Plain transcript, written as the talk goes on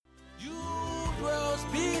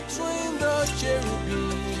between the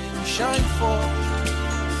cherubim shine forth.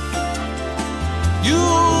 You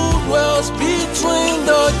dwells between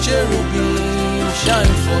the cherubim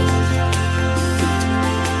shine forth.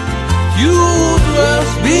 You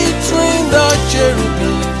dwells between the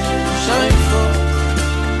cherubim shine forth.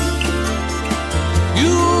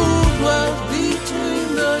 You dwells between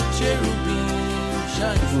the cherubim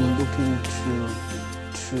shine forth. We're looking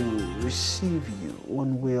to receive you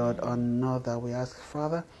one way or another. We ask,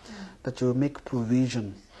 Father, that you will make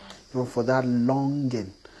provision for that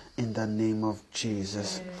longing in the name of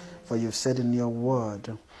Jesus. For you've said in your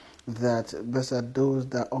word that blessed are those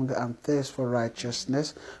that hunger and thirst for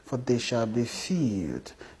righteousness, for they shall be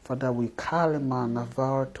filled. Father, we call him and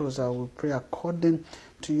our Toza, we pray according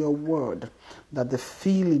to your word that the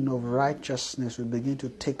feeling of righteousness will begin to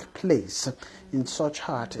take place in such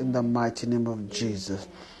heart in the mighty name of Jesus.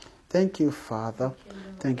 Thank you, Father.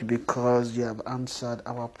 Thank you because you have answered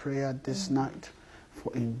our prayer this night.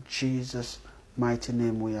 For in Jesus' mighty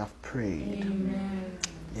name we have prayed. Amen.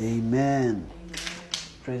 Amen.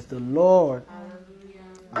 Praise the Lord.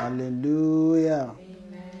 Hallelujah.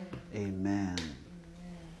 Amen.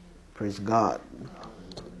 Praise God.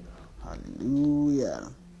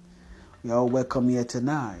 Hallelujah. We are welcome here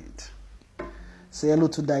tonight. Say hello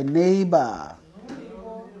to thy neighbor.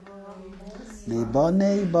 Neighbor,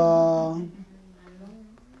 neighbor.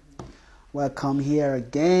 Welcome here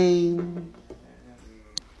again.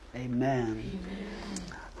 Amen.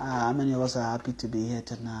 How many of us are happy to be here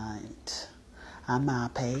tonight? I'm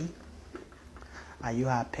happy. Are you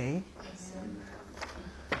happy?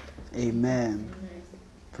 Amen.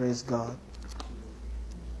 Praise God.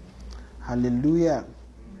 Hallelujah.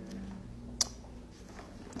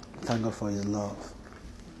 Thank God for his love.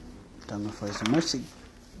 Thank God for his mercy.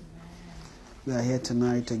 We are here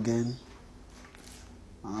tonight again.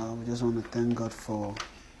 We just want to thank God for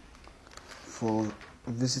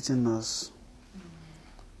visiting us.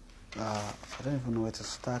 I don't even know where to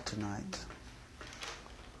start tonight.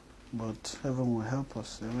 But heaven will help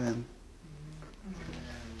us. Amen.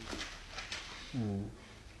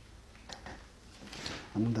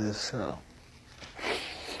 And there's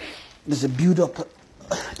a build up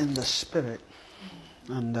in the spirit.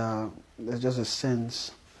 And there's just a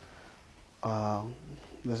sense.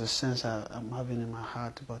 There's a sense I'm having in my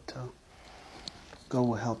heart. But God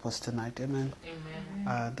will help us tonight. Amen.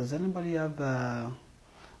 Amen. Does anybody have...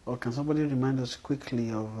 or can somebody remind us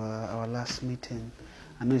quickly of our last meeting?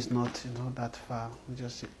 I know it's not that far.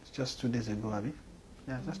 It's just 2 days ago, Abby.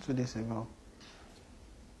 Yeah, just 2 days ago.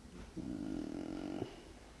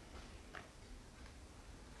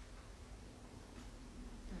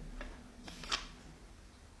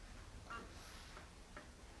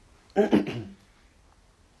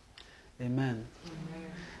 Amen.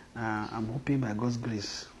 I'm hoping by God's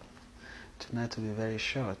grace tonight will be very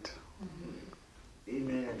short.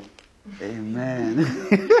 Amen. Amen.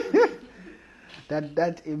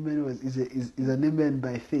 that amen is an amen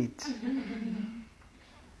by faith.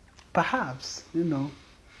 Perhaps, Amen.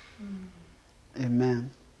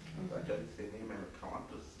 Amen. I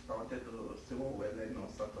wanted to say what we're learning on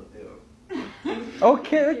Saturday.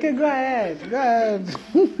 Okay, go ahead.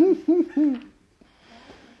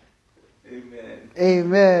 Amen.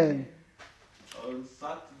 Amen. On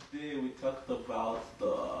Saturday we talked about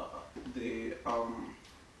the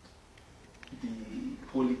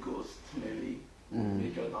Holy Ghost, mainly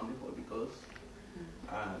major than the Holy Ghost,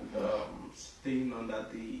 and staying under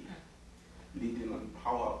the leading and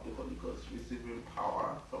power of the Holy Ghost, receiving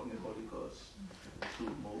power from the Holy Ghost to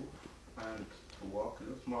move and to walk.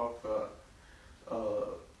 It's more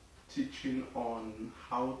of teaching on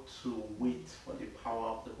how to wait for the power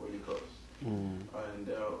of the Holy Ghost. And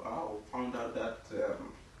I found out that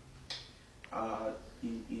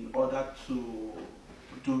in order to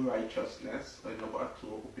do righteousness, in order to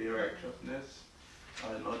obey righteousness,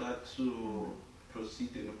 in order to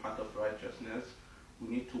proceed in the path of righteousness, we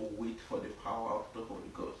need to wait for the power of the Holy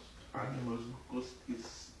Ghost. And the Holy Ghost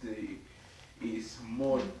is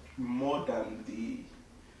more than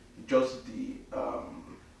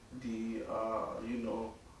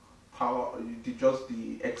power, just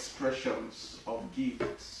the expressions of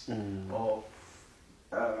gifts of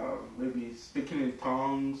maybe speaking in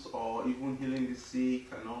tongues or even healing the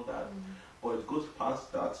sick and all that. But it goes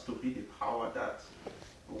past that to be the power that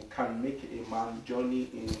can make a man journey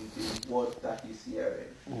in the word that he's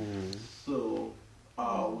hearing. So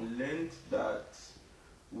we learned that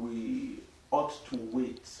we ought to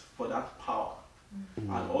wait for that power.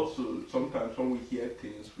 And also, sometimes when we hear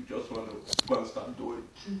things, we just want to go and start doing.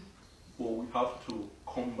 But we have to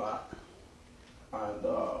come back and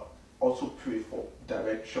also pray for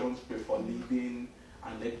directions, pray for leading,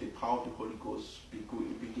 and let the power of the Holy Ghost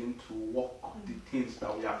begin to walk the things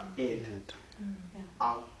that we have heard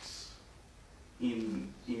out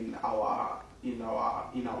in our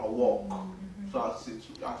walk. So as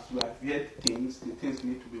we have heard things, the things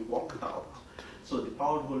need to be walked out. So the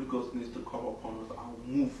power of the Holy Ghost needs to come upon us and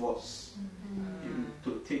move us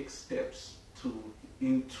to take steps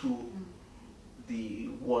into the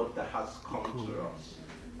word that has come to us.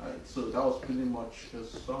 Right? So that was pretty much a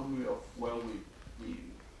summary of where we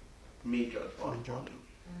majored on Saturday.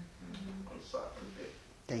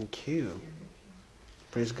 Thank you.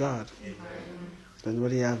 Praise God. Amen. Does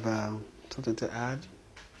anybody have something to add?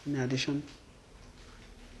 Any addition?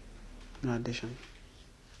 No addition?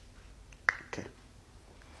 Okay.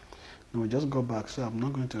 Now we just go back. So I'm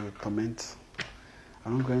not going to comment.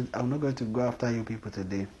 I'm not going to go after you people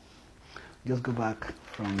today. Just go back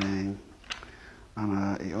from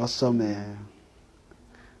an awesome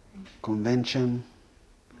convention.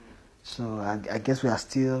 So I guess we are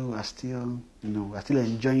still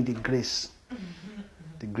enjoying the grace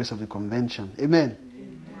of the convention. Amen.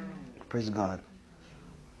 Praise God.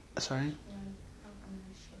 Sorry.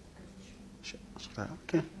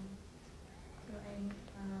 Okay.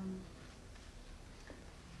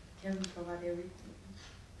 Kevin provided everything.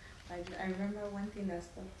 I remember one thing that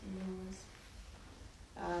stuck to me was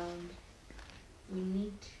we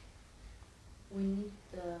need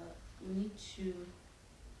to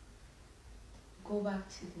go back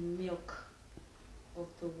to the milk of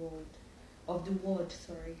the word.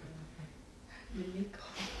 Sorry, the milk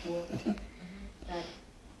of the word.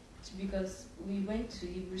 Because we went to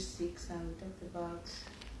Hebrews 6 and we talked about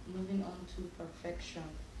moving on to perfection,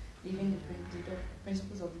 living the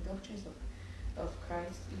principles of the doctrines of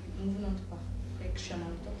Christ, moving on to perfection,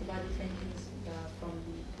 and we talked about different things from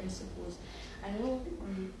the principles. I know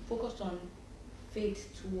we focused on faith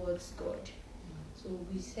towards God. So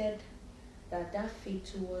we said that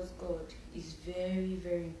faith towards God is very,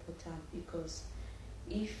 very important, because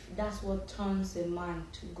if that's what turns a man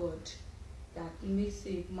to God, that makes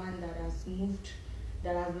a man that has been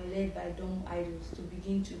led by dumb idols to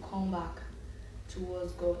begin to come back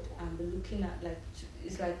towards God and be looking at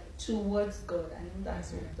it's like towards God. I know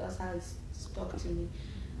that's how it's stuck to me.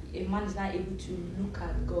 A man is not able to look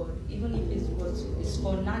at God, even if it's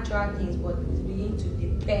for natural things, but it's beginning to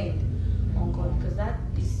depend on God, because that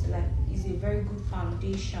is a very good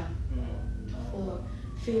foundation for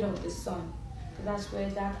faith of the Son. Because that's where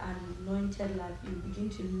that anointed life, you begin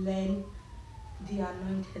to learn the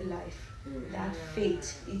anointed life. That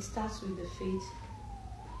faith, it starts with the faith,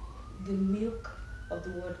 the milk of the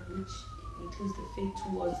word, which includes the faith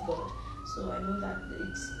towards God. So I know that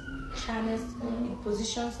it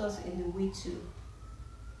positions us in the way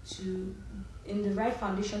in the right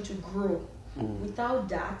foundation to grow. Without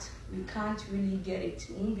that, we can't really get it.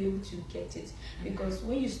 We won't be able to get it, because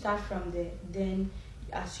when you start from there, then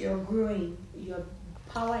as you're growing, your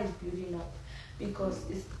power is building up, because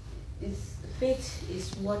it's faith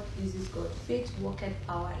is what pleases God. Faith worketh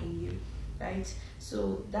power in you, right?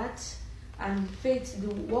 So and faith, the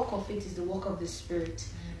work of faith is the work of the Spirit.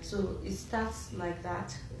 So it starts like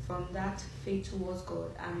that, from that faith towards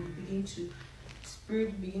God, and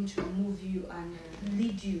Spirit begin to move you and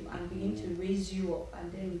lead you and begin to raise you up,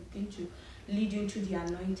 and then begin to lead you into the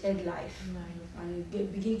anointed life. And you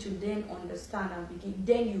begin to then understand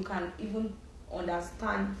then you can even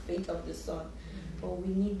understand faith of the Son. But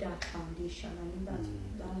we need that foundation. I need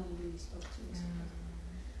that one really stuck to me.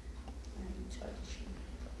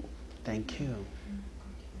 Thank you.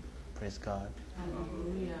 Praise God.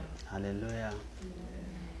 Hallelujah. Hallelujah.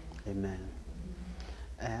 Amen.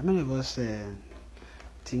 How many of us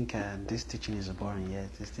think this teaching is boring yet?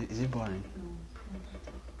 Is it boring?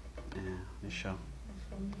 Yeah, you sure?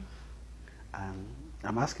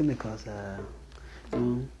 I'm asking because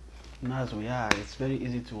now as we are, it's very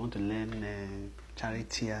easy to want to learn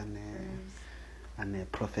charity and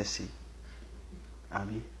prophecy.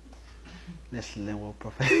 Abi, let's learn what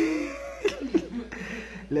prophecy.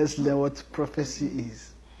 Let's learn what prophecy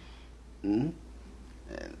is,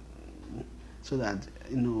 so that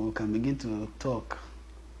we can begin to talk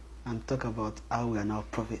about how we are now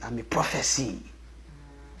I'm a prophecy.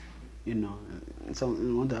 So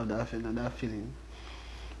we want to have that feeling.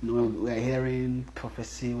 We are hearing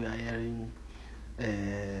prophecy. We are hearing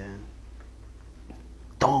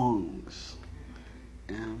tongues.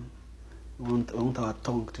 We want our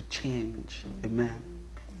tongue to change. Amen.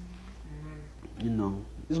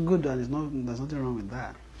 It's good, and there's nothing wrong with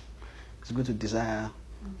that. It's good to desire.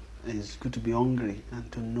 It's good to be hungry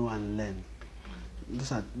and to know and learn.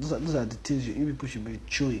 Those are the things you people should be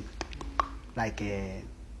chewing. like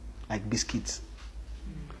biscuits.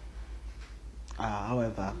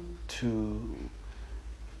 However,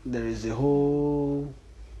 there is a whole,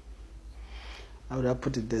 how would I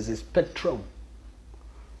put it? There's a spectrum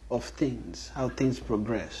of things, how things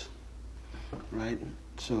progress, right?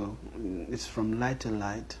 So it's from light to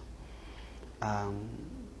light,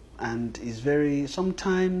 and it's very.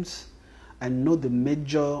 Sometimes I know the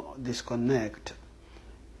major disconnect.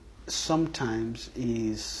 Sometimes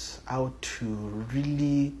is how to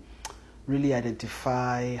really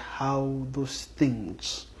identify how those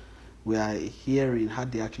things we are hearing, how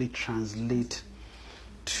they actually translate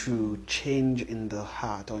to change in the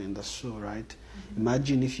heart or in the soul, right? Mm-hmm.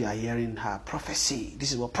 Imagine if you are hearing her prophecy.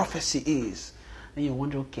 This is what prophecy is. And you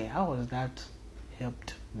wonder, okay, how has that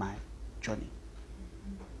helped my journey?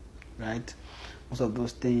 Mm-hmm. Right? Most of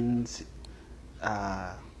those things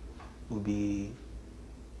will be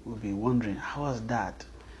wondering, how was that?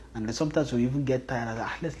 And then sometimes we even get tired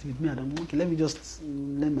of let's leave it me, I don't know, okay, let me just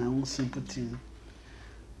learn my own simple thing.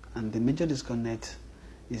 And the major disconnect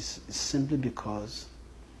is simply because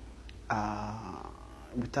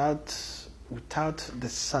without the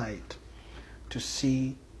sight to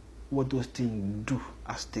see what those things do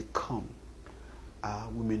as they come,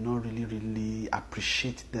 we may not really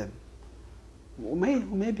appreciate them. We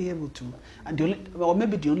may be able to, and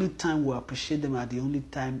maybe the only time we appreciate them are the only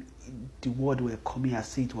time the word were coming. I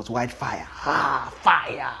see it was white fire.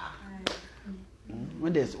 Fire!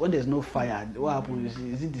 When there's no fire, what happens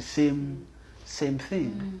is it the same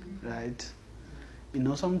thing, right?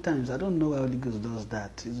 Sometimes I don't know why Holy Ghost does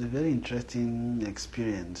that. It's a very interesting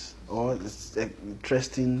experience, or it's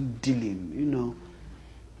interesting dealing.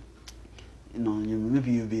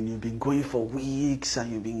 Maybe you've been going for weeks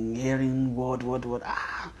and you've been hearing word,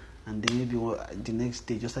 and then maybe the next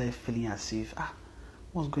day just started feeling as if,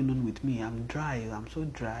 what's going on with me? I'm dry. I'm so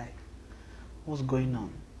dry. What's going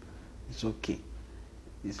on? It's okay.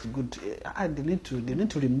 It's good. They need to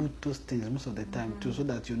remove those things most of the time too, so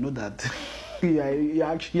that you know that you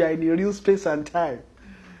are in a real space and time.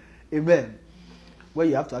 Amen. Where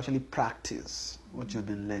you have to actually practice what you've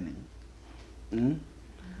been learning.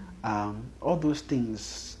 All those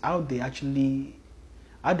things, how they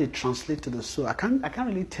translate to the soul. I can't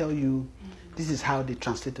really tell you this is how they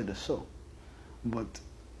translate to the soul, but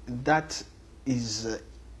that is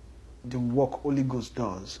the work Holy Ghost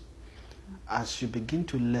does as you begin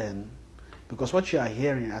to learn, because what you are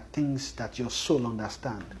hearing are things that your soul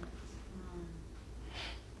understands.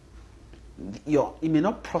 It may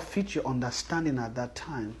not profit your understanding at that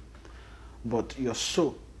time, but your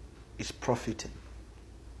soul is profiting.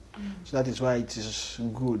 So that is why it is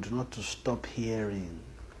good not to stop hearing,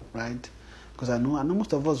 right? Because I know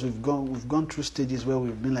most of us we've gone through stages where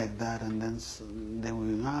we've been like that, and then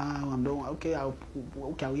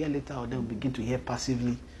I'll hear later, or then we begin to hear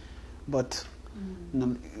passively. But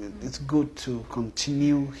it's good to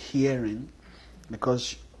continue hearing,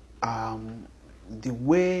 because the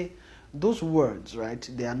way those words, right?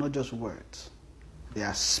 They are not just words; they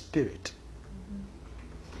are spirit,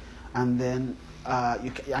 and then.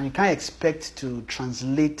 You can't expect to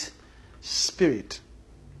translate spirit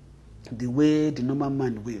the way the normal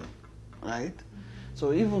mind will, right?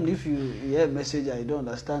 So even if you hear a message and you don't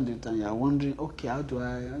understand it and you're wondering, okay,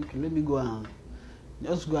 let me go and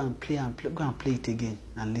play it again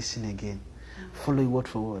and listen again, follow it word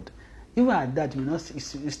for word. Even at that, you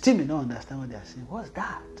still may not understand what they're saying. What's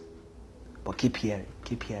that? But keep hearing.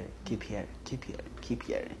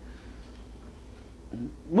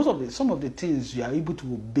 Some of the things you are able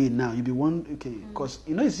to obey now, you'll be one, okay, because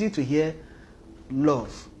it's easy to hear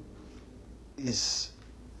love is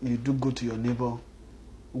you do good to your neighbor.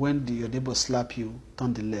 When your neighbor slap you,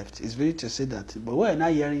 turn the left. It's very to say that. But what you're now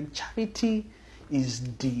hearing, charity is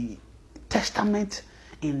the testament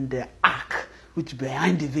in the ark, which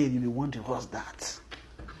behind the veil you'll be wondering, what's that?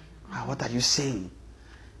 What are you saying?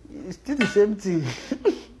 It's still the same thing.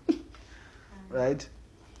 Right?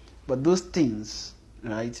 But those things,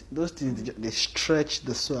 right? Those things, they stretch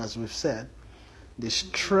the soul, as we've said. They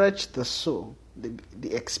stretch the soul. They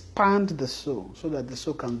expand the soul so that the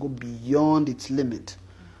soul can go beyond its limit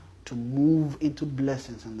to move into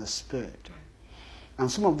blessings in the spirit. And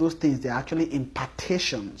some of those things, they're actually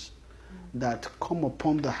impartations that come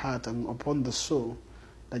upon the heart and upon the soul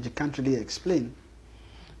that you can't really explain.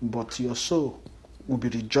 But your soul will be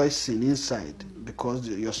rejoicing inside because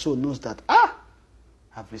your soul knows that,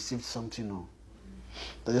 I've received something new.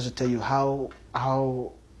 That just to tell you how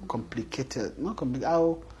complicated, not complicated,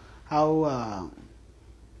 what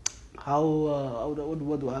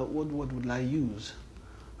would I use?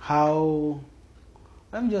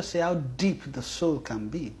 Let me just say how deep the soul can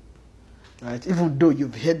be. Right? Even though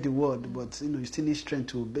you've heard the word, but you still need strength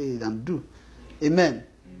to obey it and do. Amen.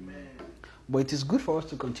 Amen. But it is good for us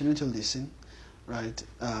to continue to listen, right?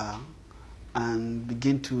 And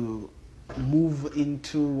begin to move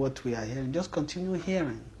into what we are hearing. Just continue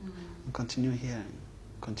hearing. Continue hearing.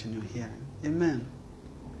 Continue hearing. Amen.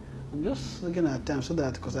 I'm just looking at time so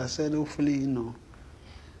that, because I said hopefully,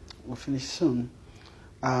 we'll finish soon.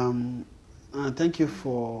 Thank you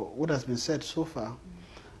for what has been said so far.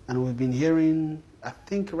 And we've been hearing, I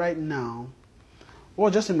think right now,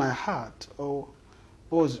 what just in my heart, or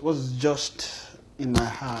was just in my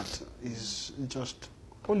heart is just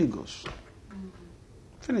Holy Ghost.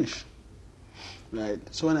 Finish. Right.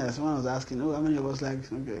 So when I was asking, how many of us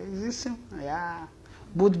like, okay, is this simple? Yeah.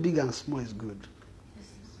 Both big and small is good.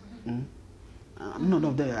 None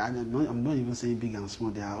of them, I'm not even saying big and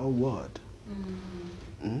small, they are all word.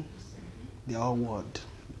 They are all word.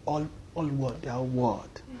 All word, they are all word.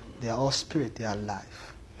 They are all spirit, they are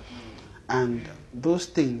life. And those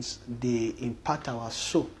things, they impact our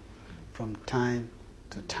soul from time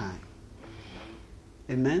to time.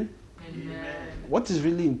 Amen? Amen. What is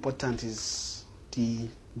really important is the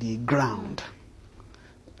ground.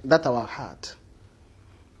 That our heart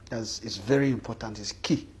is very important, is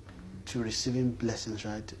key to receiving blessings,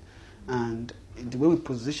 right? And the way we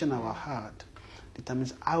position our heart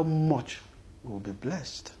determines how much we will be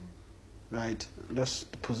blessed, right?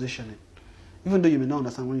 Just position it. Even though you may not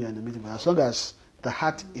understand when you're in the meeting, but as long as the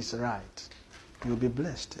heart is right, you'll be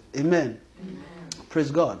blessed. Amen. Amen.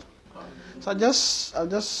 Praise God. So just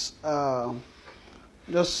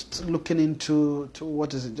looking into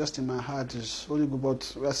what is it just in my heart is Holy Ghost,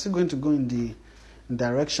 but we are still going to go in the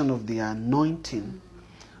direction of the anointing.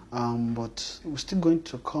 But we're still going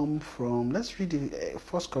to come from, let's read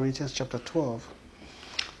 1 Corinthians chapter 12,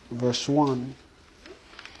 verse 1.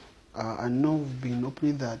 I know we've been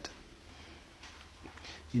opening that.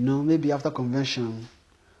 Maybe after convention,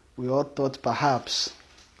 we all thought perhaps,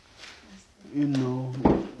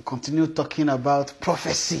 continue talking about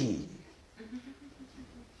prophecy.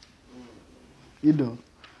 But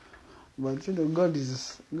God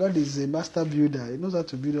is a master builder. He knows how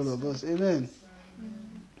to build all of us. Amen.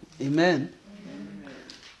 Amen.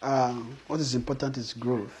 What is important is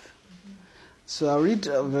growth. So I'll read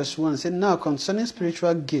verse 1. It said, now concerning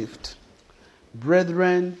spiritual gift,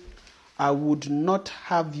 brethren, I would not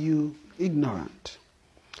have you ignorant.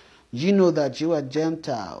 Ye know that you are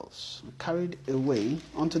Gentiles, carried away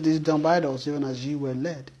unto these dumb idols, even as ye were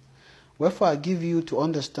led. Wherefore I give you to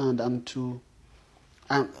understand and to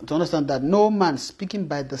understand that no man speaking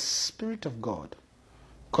by the Spirit of God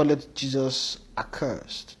calleth Jesus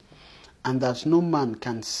accursed, and that no man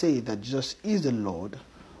can say that Jesus is the Lord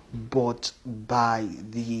but by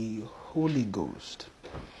the Holy Ghost.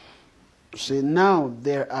 So now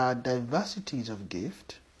there are diversities of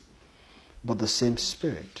gift, but the same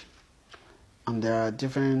Spirit. And there are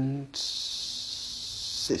differences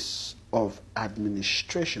of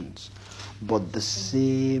administrations, but the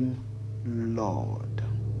same Lord.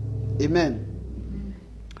 Amen.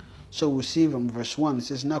 So we see from verse 1, it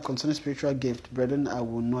says, now concerning spiritual gift, brethren, I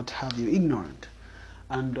will not have you ignorant.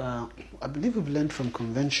 And I believe we've learned from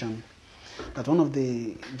convention that one of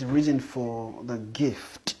the reason for the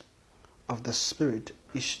gift of the Spirit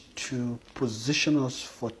is to position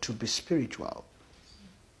us to be spiritual.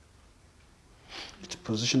 To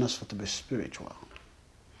position us to be spiritual.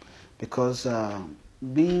 Because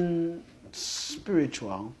being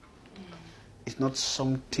spiritual is not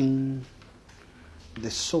something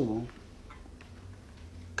the soul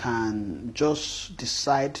can just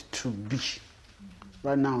decide to be.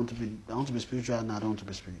 Right now, I want to be spiritual, and I don't want to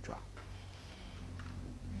be spiritual.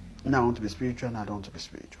 Now I want to be spiritual, and I don't want to be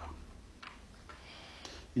spiritual.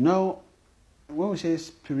 When we say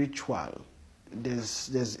spiritual, there's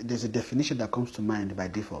a definition that comes to mind by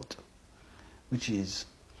default, which is,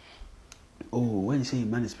 when you say a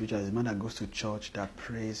man is spiritual, it's a man that goes to church, that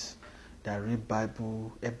prays, that read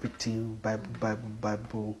Bible, everything,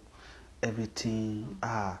 Bible, everything.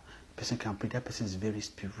 Person can pray. That person is very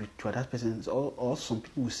spiritual. That person is, or some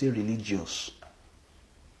people will say religious.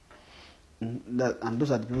 And those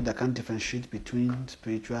are the people that can't differentiate between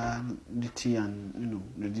spirituality and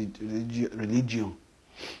religion.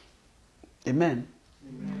 Amen.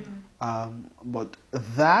 Amen. But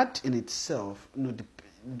that in itself, with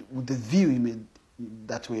the view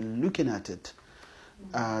that we're looking at it,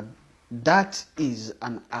 that is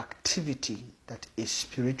an activity that a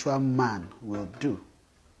spiritual man will do.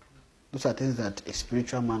 Those are things that a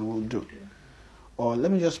spiritual man will do. Or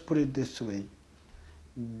let me just put it this way.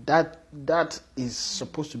 That is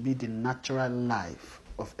supposed to be the natural life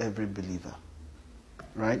of every believer.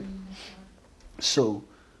 Right? So,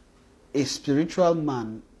 a spiritual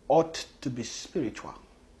man ought to be spiritual.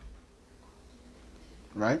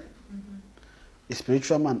 Right? A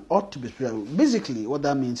spiritual man ought to be spiritual. Basically, what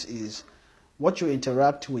that means is what you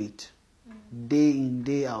interact with day in,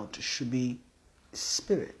 day out should be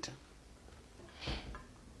spirit.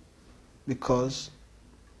 Because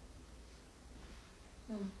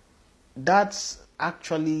that's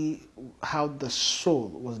actually how the soul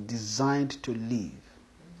was designed to live.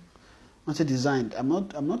 When I say designed, I'm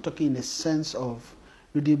not talking in the sense of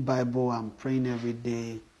reading Bible and praying every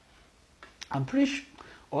day. I'm pretty sure,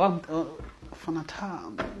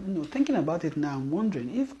 thinking about it now, I'm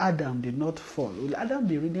wondering if Adam did not fall, will Adam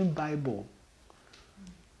be reading Bible?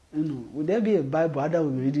 Would there be a Bible Adam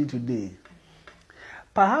will be reading today?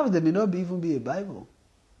 Perhaps there may not even be a Bible.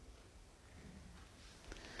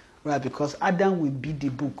 Right, because Adam will be the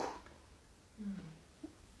book.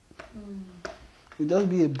 It will just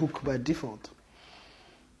be a book by default.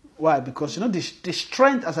 Why? Because the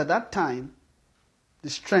strength as at that time,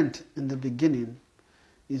 the strength in the beginning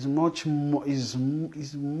is much more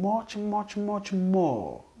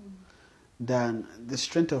than the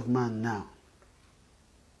strength of man now.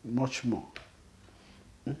 Much more.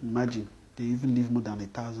 Imagine, they even live more than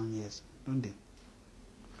 1,000 years, don't they?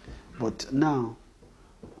 But now,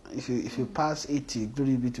 if you pass 80,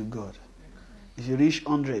 glory be to God. If you reach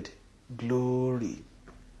 100, glory.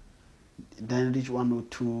 Then reach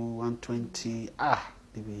 102, 120.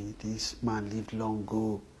 This man lived long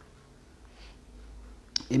ago.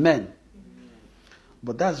 Amen.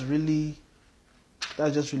 But that's just really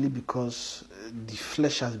because the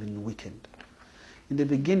flesh has been weakened. In the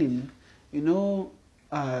beginning,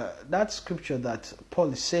 that scripture that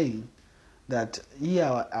Paul is saying, that ye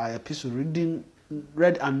are our epistle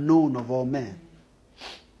read and known of all men.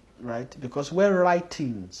 Right? Because where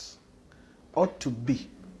writings ought to be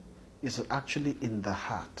is actually in the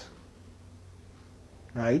heart.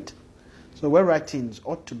 Right? So where writings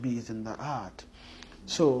ought to be is in the heart.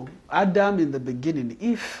 So Adam in the beginning,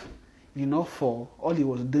 if you not fall, all he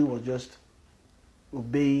was doing was just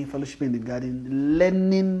obeying, fellowship in the garden,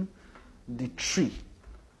 learning the tree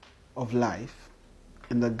of life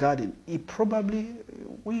in the garden. He probably,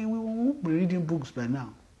 we won't be reading books by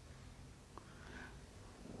now.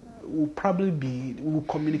 We'll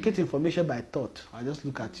communicate information by thought. I'll just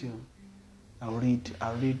look at you. I'll read.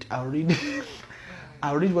 I'll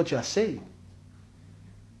read what you are saying.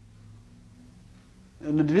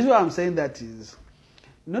 And the reason why I'm saying that is,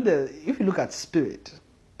 if you look at spirit,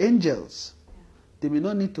 angels, they may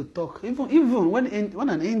not need to talk. Even when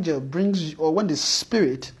an angel brings you, or when the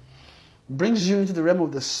spirit brings you into the realm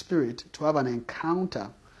of the spirit to have an encounter,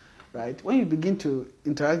 right? When you begin to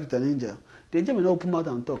interact with an angel, the angel may not open mouth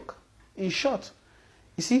and talk. In short,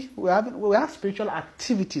 you see, we have spiritual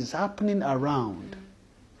activities happening around.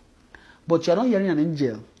 But you're not hearing an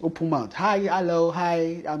angel open mouth. Hi, hello,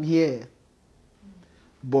 hi, I'm here.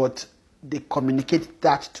 But they communicate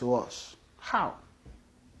that to us. How?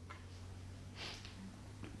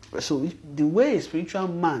 So the way a spiritual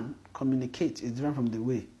man communicates is different from the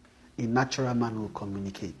way a natural man will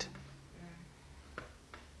communicate.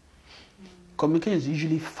 Communication is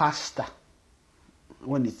usually faster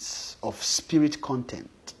when it's of spirit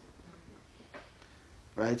content.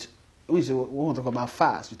 Right? When we want to talk about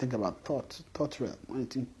fast, we think about thought realm. When you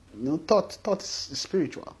think, thought is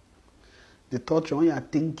spiritual. The thought realm, when you are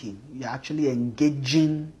thinking, you're actually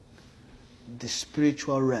engaging the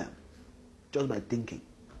spiritual realm just by thinking.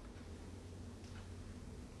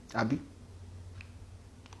 Abi?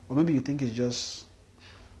 Or maybe you think it's just...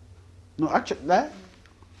 No, actually,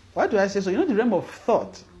 why do I say so? The realm of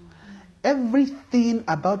thought, everything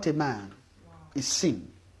about a man is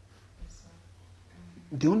seen.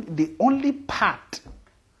 The only part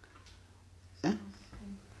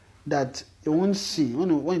that you won't see,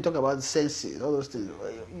 when you talk about senses, all those things,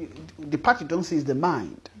 the part you don't see is the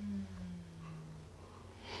mind.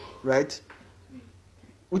 Right?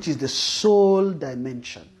 Which is the soul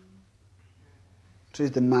dimension. So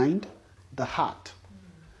it's the mind, the heart.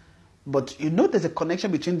 But there's a connection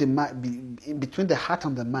between the heart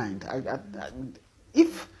and the mind.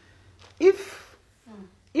 If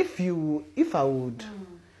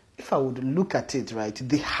I would look at it, right,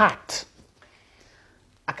 the heart,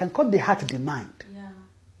 I can call the heart the mind. Yeah.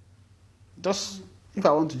 Just if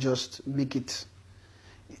I want to just make it,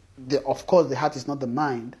 of course the heart is not the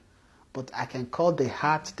mind, but I can call the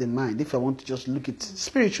heart the mind if I want to just look at it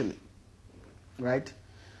spiritually, right?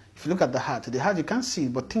 If you look at the heart you can't see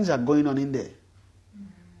it, but things are going on in there.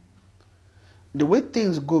 The way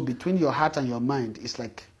things go between your heart and your mind is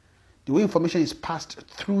like the way information is passed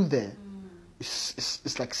through there.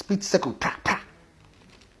 It's like split second.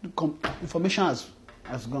 information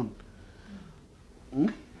has gone.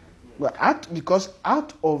 But because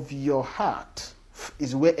out of your heart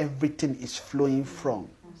is where everything is flowing from.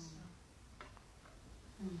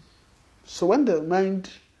 So when the mind,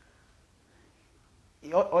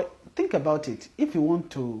 or think about it. If you want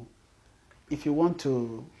to,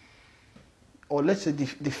 or let's say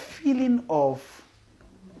the feeling of,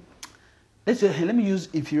 let me use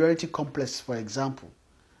inferiority complex for example.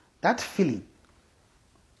 That feeling,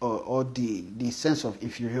 or the sense of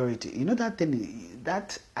inferiority, that thing,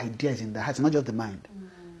 that idea is in the heart, it's not just the mind.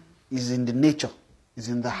 It's in the nature, it's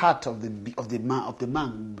in the heart of the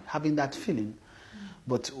man having that feeling.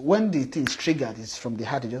 But when the thing is triggered, it's from the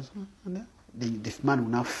heart. It just the man will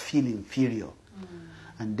now feel inferior,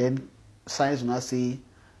 and then science will now say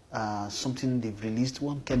something they've released,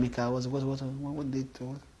 one chemical. What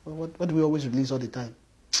do we always release all the time?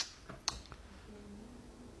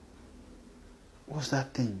 What's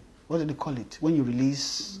that thing? What do they call it? When you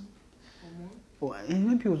release... Oh,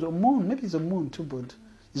 maybe it was hormone. Maybe it's hormone too, but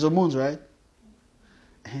it's hormones, right?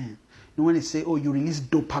 When they say, you release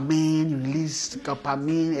dopamine, you release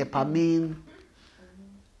dopamine, epamine.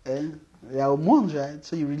 They are hormones, right?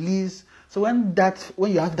 So you release... So when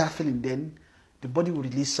you have that feeling, then the body will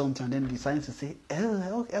release something, and then the science will say,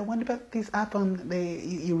 when this happened,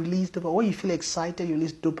 you release dopamine. When you feel excited, you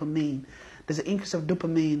release dopamine. There's an increase of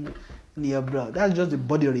dopamine in your blood. That's just the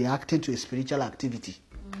body reacting to a spiritual activity.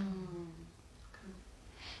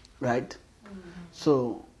 Right?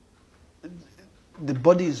 So the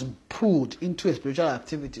body is pulled into a spiritual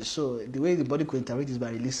activity. So the way the body could interact is by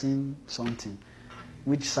releasing something,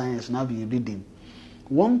 which science now be reading.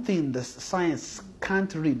 One thing the science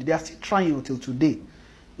can't read, they are still trying until today,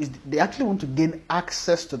 is they actually want to gain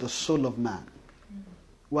access to the soul of man.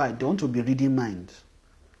 Why? They want to be reading minds.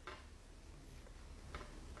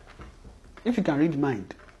 If you can read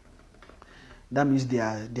mind, that means they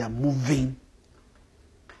are moving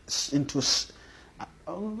into.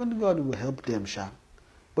 God will help them, Sha.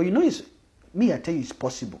 But I tell you, it's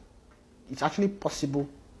possible. It's actually possible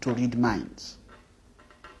to read minds.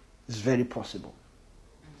 It's very possible.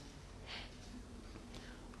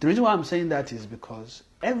 The reason why I'm saying that is because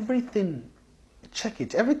everything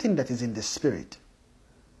that is in the spirit,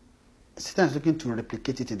 Satan is looking to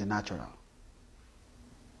replicate it in the natural.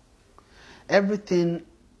 Everything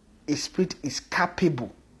a spirit is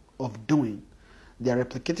capable of doing, they are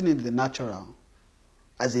replicating it in the natural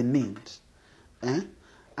as a means.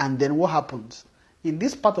 And then what happens? In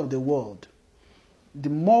this part of the world, the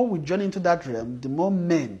more we journey into that realm, the more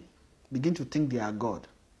men begin to think they are God.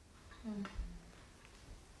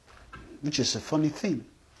 Which is a funny thing.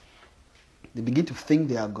 They begin to think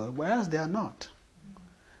they are God, whereas they are not.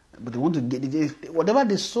 But they want to get whatever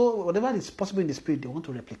they saw, whatever is possible in the spirit, they want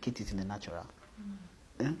to replicate it in the natural.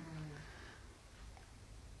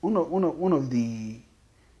 One of the,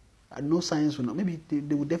 I know science will not, maybe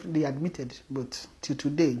they would definitely admit it, but till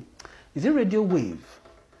today, is a radio wave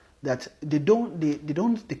that they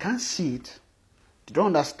can't see it, they don't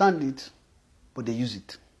understand it, but they use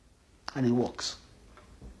it, and it works.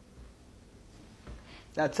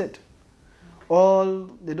 That's it. All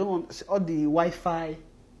the Wi-Fi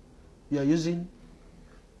you are using,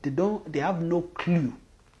 they have no clue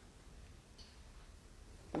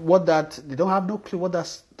they don't have no clue what that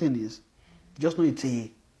thing is. They just know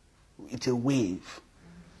it's a wave.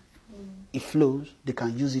 It flows. They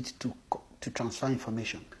can use it to transfer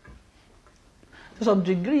information. To some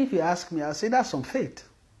degree, if you ask me, I'll say that's some faith.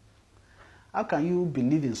 How can you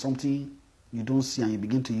believe in something you don't see and you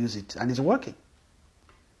begin to use it and it's working?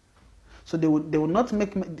 So they will not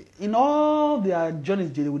make, in all their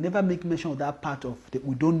journeys, they will never make mention of that part of,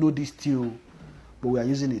 we don't know this still, but we are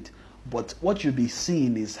using it. But what you'll be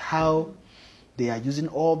seeing is how they are using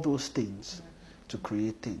all those things to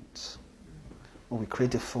create things. When we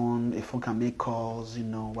create a phone can make calls,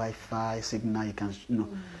 Wi-Fi, signal, you can,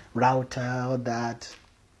 router, all that.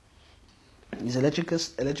 It's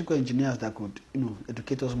electrical engineers that could,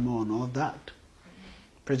 educate us more on all that.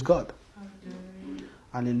 Praise God.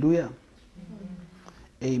 Hallelujah.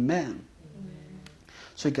 Amen.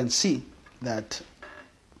 So you can see that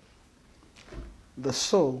the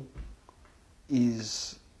soul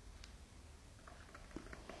is,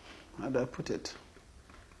 how do I put it?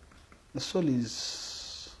 The soul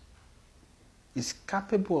is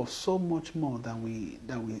capable of so much more than we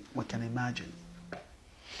can imagine.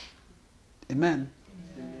 Amen.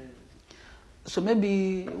 So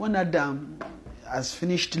maybe when Adam has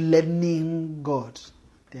finished learning God,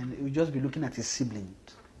 then he will just be looking at his siblings.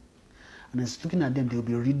 And he's looking at them, they will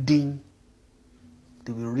be reading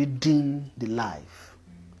the life.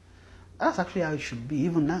 That's actually how it should be,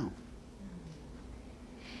 even now.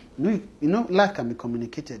 You know, life can be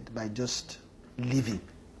communicated by just living.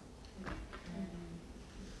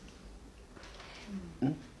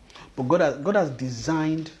 But God has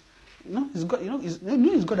designed, it's God,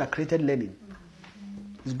 it's God that created learning.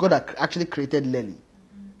 It's God that actually created learning.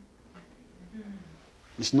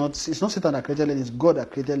 It's not Satan that created learning, it's God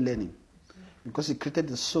that created learning. Because he created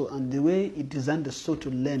the soul, and the way he designed the soul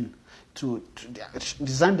to learn, to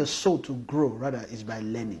design the soul to grow, rather, is by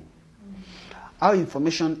learning. How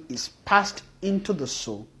information is passed into the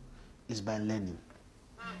soul is by learning.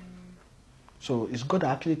 So it's God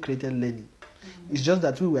that actually created learning. It's just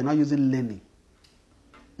that we were not using learning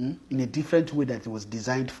in a different way that it was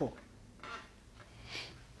designed for.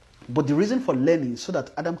 But the reason for learning is so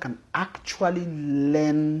that Adam can actually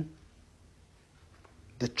learn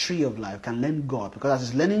the tree of life, can learn God. Because as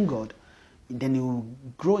he's learning God, then he will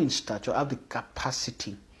grow in stature, have the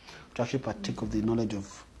capacity to actually partake of the knowledge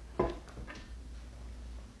of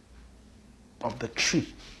the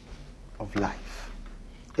tree of life.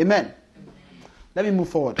 Amen. Let me move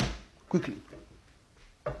forward quickly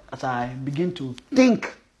as I begin to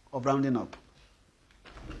think of rounding up.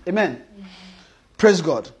 Amen. Praise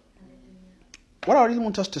God. What I really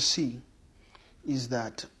want us to see is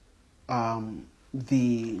that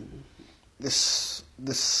the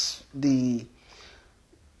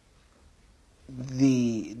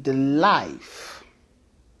life,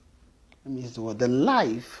 let me use the word, the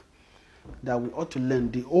life that we ought to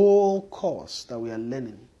learn, the whole course that we are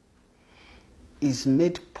learning, is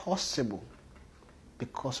made possible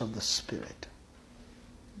because of the Spirit.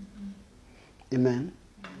 Amen.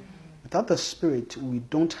 Without the Spirit, we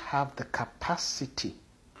don't have the capacity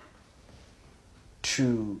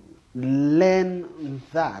to learn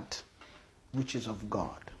that which is of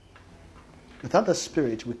God. Without the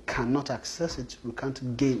Spirit, we cannot access it. We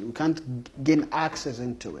can't gain access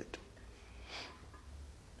into it.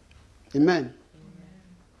 Amen.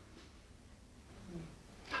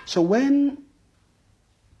 So when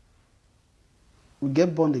we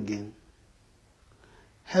get born again,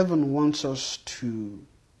 heaven wants us to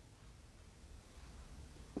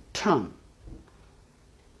turn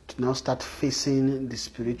to now start facing the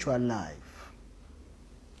spiritual life.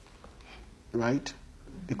 Right?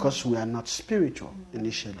 Because we are not spiritual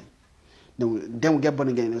initially. Then we get born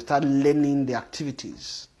again and we start learning the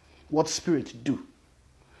activities. What Spirit do.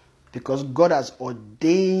 Because God has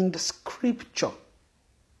ordained Scripture.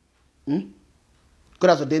 God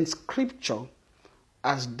has ordained Scripture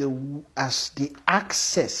as the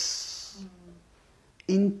access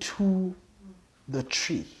into the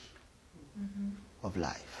tree of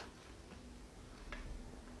life.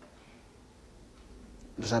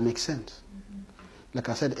 Does that make sense? Like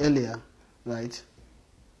I said earlier, right?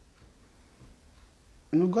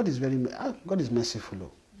 God is merciful.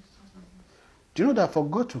 Do you know that for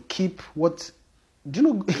God to keep what... Do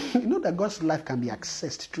you know that God's life can be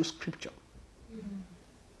accessed through Scripture?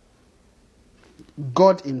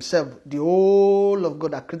 God himself, the whole of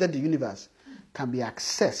God that created the universe, can be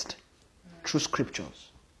accessed through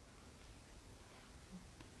Scriptures.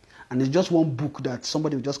 And it's just one book that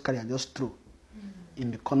somebody will just carry and just throw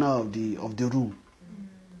in the corner of the room.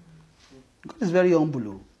 God is very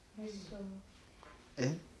humble.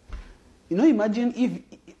 Imagine if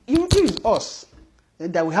it's us,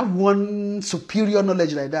 that we have one superior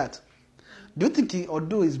knowledge like that. Do you think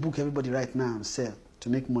although his book everybody right now and sell to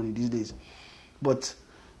make money these days, but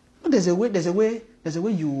there's a way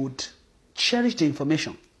you would cherish the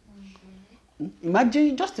information.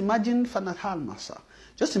 Just imagine Fanat Halmasa.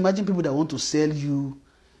 Just imagine people that want to sell you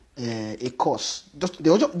a course.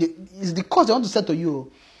 It's the course they want to sell to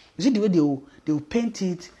you. You see the way they will paint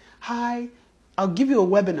it. Hi, I'll give you a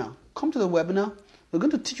webinar. Come to the webinar. We're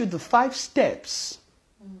going to teach you the 5 steps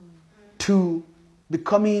to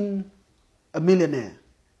becoming a millionaire.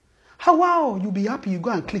 How wow, you'll be happy. You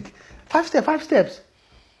go and click 5 steps.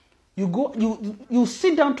 You go, you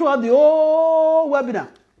sit down throughout the whole webinar.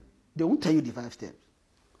 They won't tell you the 5 steps,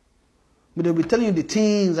 but they'll be telling you the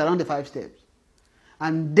things around the 5 steps.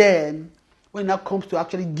 And then when it comes to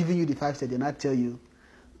actually giving you the 5 steps, they not tell you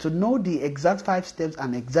to know the exact 5 steps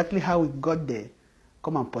and exactly how we got there.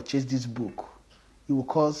 Come and purchase this book. It will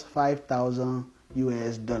cost $5,000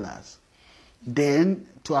 US. Then,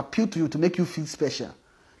 to appeal to you, to make you feel special,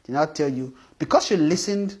 they now tell you, because you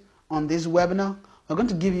listened on this webinar, we're going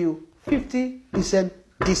to give you 50%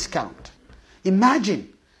 discount.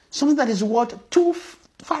 Imagine something that is worth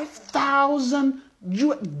 $5,000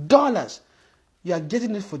 US. You are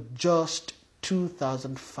getting it for just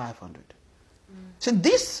 $2,500. So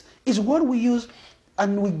this is what we use.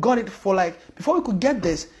 and we got it for before we could get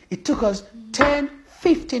this, it took us 10,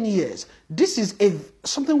 15 years. This is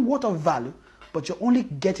something worth of value, but you're only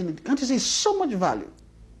getting it. Can't you see so much value?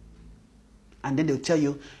 And then they'll tell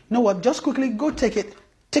you, you know what, just quickly go take it.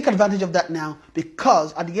 Take advantage of that now,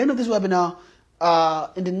 because at the end of this webinar,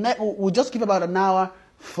 we'll just give about an hour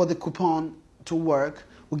for the coupon to work.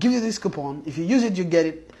 We'll give you this coupon. If you use it, you get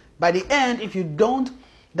it. By the end, if you don't,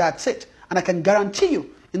 that's it. And I can guarantee you,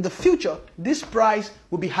 in the future, this price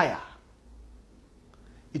will be higher.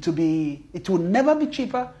 It will never be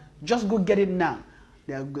cheaper. Just go get it now.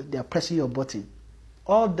 They are pressing your button.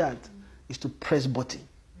 All that is to press button,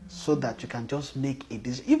 so that you can just make a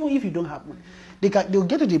decision. Even if you don't have money, they'll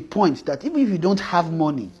get to the point that even if you don't have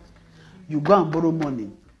money, you go and borrow money.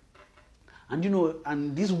 And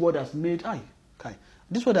and this world has made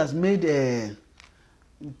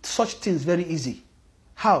such things very easy.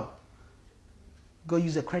 How? Go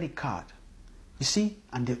use a credit card. You see,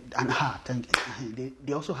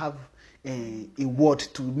 they also have a word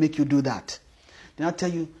to make you do that. Then I'll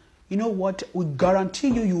tell you, you know what? We guarantee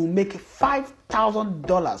you will make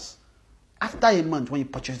 $5,000 after a month when you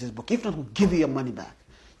purchase this book. If not, we'll give you your money back.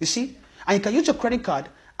 You see? And you can use your credit card,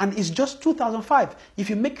 and it's just $2,500. If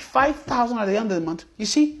you make $5,000 at the end of the month, you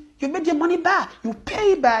see, you made your money back. You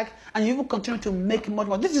pay it back, and you will continue to make more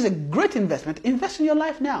money. This is a great investment. Invest in your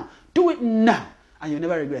life now. Do it now, and you'll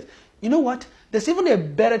never regret. You know what? There's even a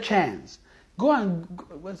better chance.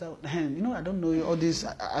 What's that? I don't know all this.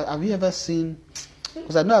 Have you ever seen?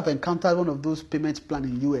 Because I know I've encountered one of those payment plans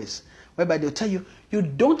in US, whereby they'll tell you, you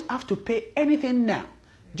don't have to pay anything now.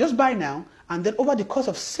 Just buy now, and then over the course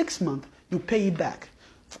of 6 months, you pay it back.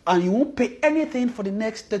 And you won't pay anything for the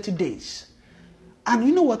next 30 days. And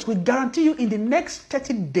you know what? We guarantee you in the next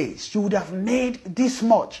 30 days, you would have made this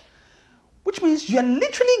much. Which means you're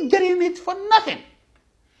literally getting it for nothing.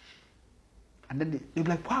 And then they'll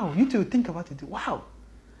be like, wow, you two think about it. Wow,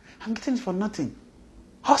 I'm getting it for nothing.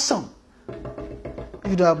 Awesome. If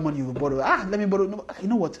you don't have money, you will borrow. Let me borrow. No, you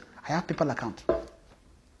know what? I have PayPal account.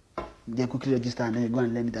 They quickly register, and then you go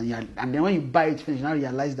and learn it. And then when you buy it finish, you now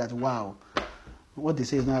realize that, wow, what they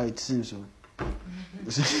say is not how it seems. So.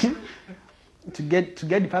 to get the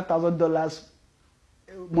 $5,000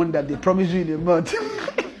 money that they promise you in a month,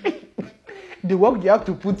 the work you have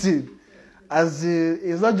to put in,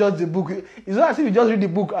 it's not just the book. It's not as if you just read the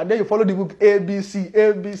book and then you follow the book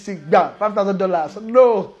ABC, bam, $5,000.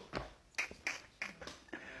 No.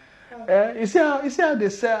 You see how they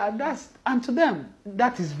say, and to them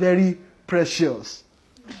that is very precious,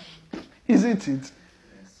 isn't it?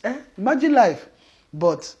 Imagine life,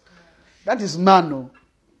 but that is man. No,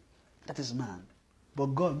 that is man. But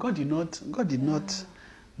God did not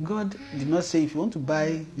say, if you want to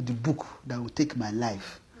buy the book that will take my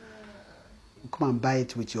life, come and buy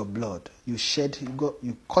it with your blood. You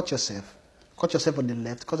cut yourself on the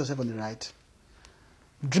left, cut yourself on the right,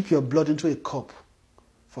 drip your blood into a cup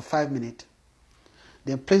for 5 minutes,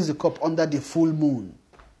 then place the cup under the full moon.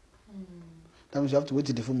 That means you have to wait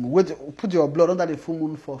till the full moon. Put your blood under the full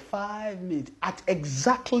moon for 5 minutes at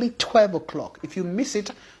exactly 12 o'clock. If you miss it,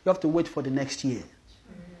 you have to wait for the next year.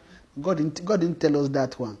 God didn't tell us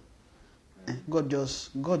that one. God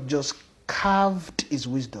just carved his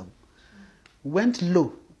wisdom. Went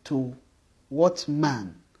low to what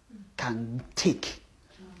man can take,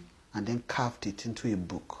 and then carved it into a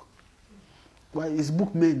book. Well, his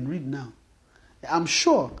book men read now. I'm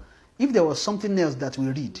sure if there was something else that we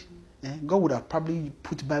read, God would have probably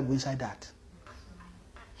put Bible inside that.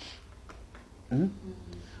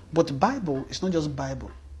 But Bible is not just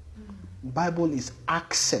Bible. Bible is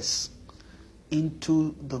access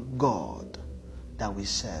into the God that we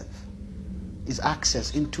serve. Is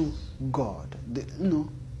access into God.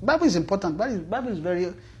 Bible is important.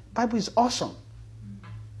 Bible is awesome.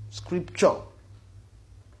 Scripture.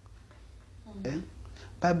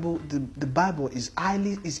 Bible. The Bible is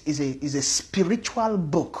a spiritual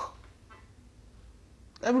book.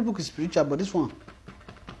 Every book is spiritual, but this one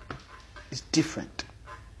is different.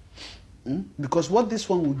 Because what this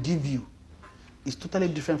one will give you is totally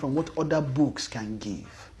different from what other books can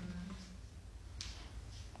give.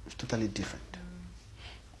 It's totally different.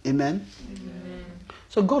 Amen? Amen.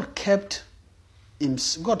 So God kept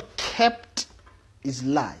his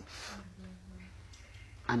life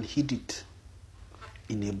and hid it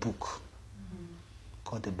in a book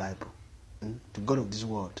called the Bible. The God of this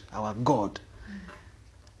world, our God,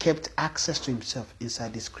 kept access to himself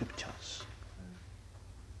inside the scriptures.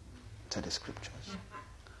 Inside the scriptures.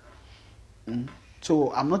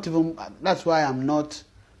 So that's why I'm not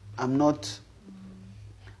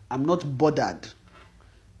bothered.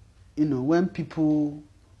 When people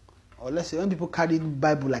or let's say when people carry the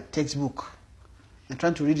Bible like textbook and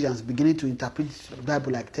trying to read it and beginning to interpret the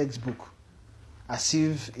Bible like textbook, as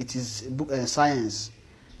if it is science.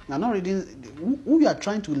 You are not reading. Who you are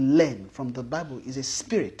trying to learn from the Bible is a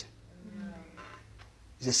spirit.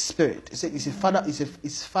 It's a spirit. It's a father.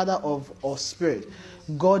 It's father of spirit.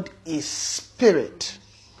 God is spirit,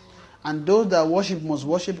 and those that worship must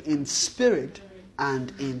worship in spirit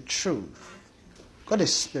and in truth. God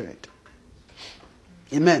is spirit.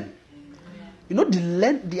 Amen. You know,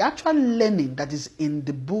 the actual learning that is in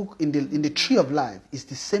the book, in the tree of life, is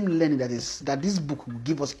the same learning that this book will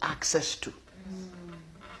give us access to.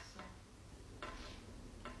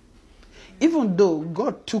 Even though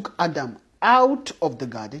God took Adam out of the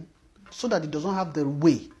garden so that he does not have the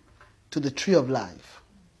way to the tree of life.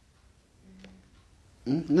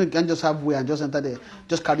 You know, you can't just have way and just enter there,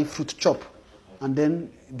 just carry fruit, chop, and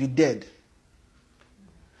then be dead.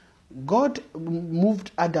 God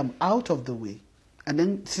moved Adam out of the way. And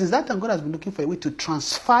then since that time, God has been looking for a way to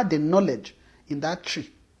transfer the knowledge in that tree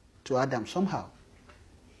to Adam somehow.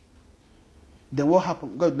 Then what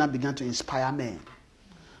happened? God now began to inspire men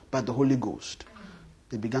by the Holy Ghost.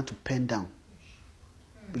 They began to pen down.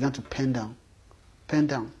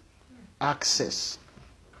 Access.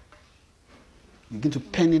 Begin to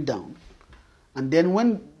pen it down. And then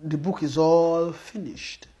when the book is all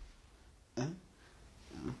finished,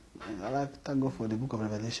 I like to thank God for the book of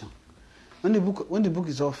Revelation. When the book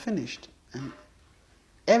is all finished,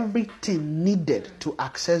 everything needed to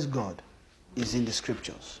access God is in the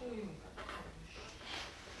scriptures.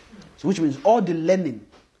 So which means all the learning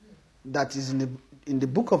that is in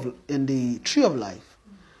the tree of life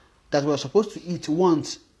that we're supposed to eat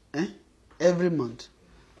once every month,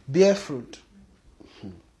 bear fruit.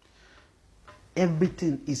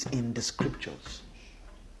 Everything is in the scriptures.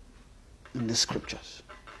 In the scriptures.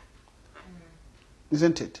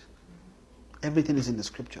 Isn't it? Everything is in the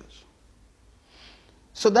scriptures.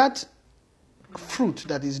 So that fruit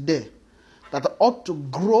that is there, that ought to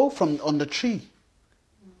grow from on the tree,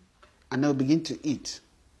 and they'll begin to eat.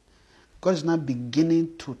 God is now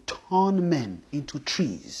beginning to turn men into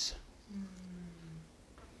trees.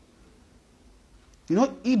 You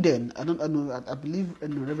know, Eden, I believe the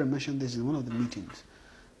Reverend mentioned this in one of the meetings.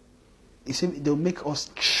 He said they'll make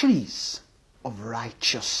us trees of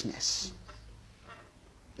righteousness.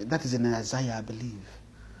 That is in Isaiah, I believe.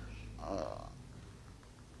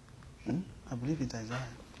 I believe it's Isaiah.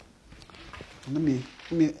 Let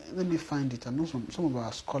me find it. I know some of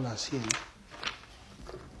our scholars here.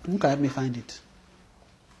 Who can help me find it?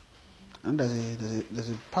 And there's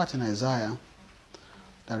a part in Isaiah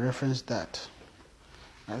that references that.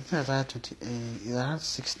 I think Isaiah 28, Isaiah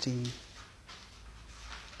 16.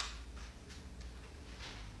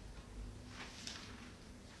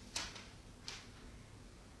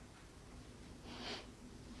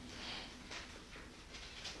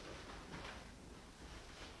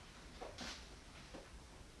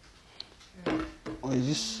 Or is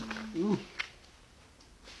this? No.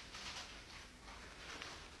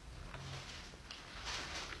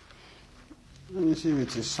 Let me see if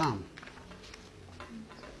it is Psalm.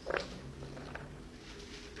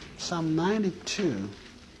 Psalm 92.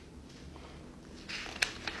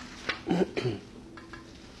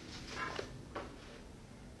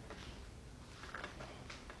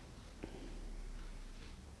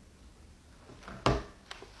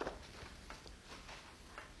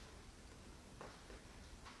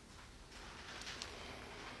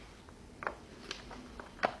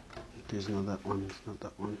 It is not that one. It's not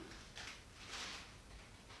that one.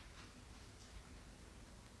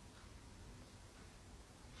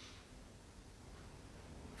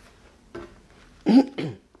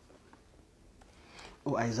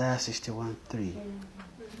 Oh, Isaiah 61:3.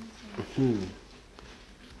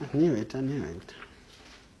 I knew it.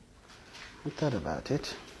 I thought about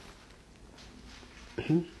it.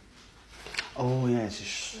 Oh,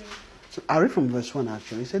 yes. So I read from verse 1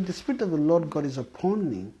 actually. It said, "The Spirit of the Lord God is upon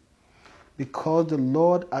me, because the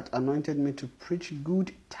Lord hath anointed me to preach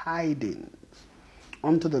good tidings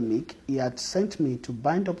unto the meek. He hath sent me to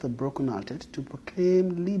bind up the brokenhearted, to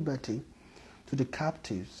proclaim liberty to the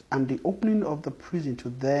captives, and the opening of the prison to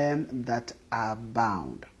them that are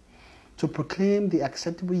bound, to proclaim the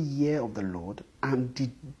acceptable year of the Lord, and the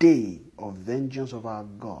day of vengeance of our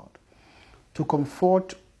God, to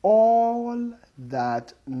comfort all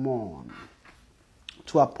that mourn,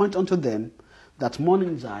 to appoint unto them that mourn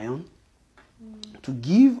in Zion, to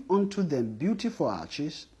give unto them beauty for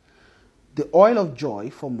ashes, the oil of joy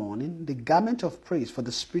for mourning, the garment of praise for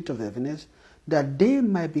the spirit of heaviness, that they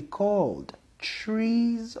might be called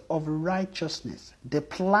trees of righteousness, the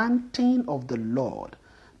planting of the Lord,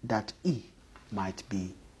 that he might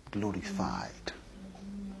be glorified.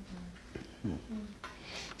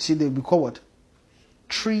 See, they be called what?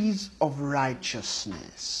 Trees of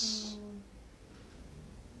righteousness.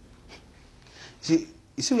 See,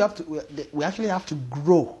 you see, we actually have to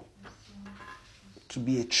grow to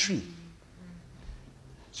be a tree.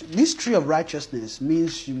 So this tree of righteousness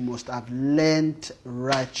means you must have learned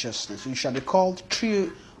righteousness. You shall be called tree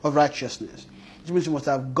of righteousness. Which means you must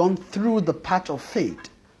have gone through the path of faith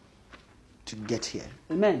to get here.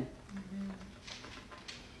 Amen.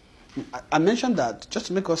 I mentioned that just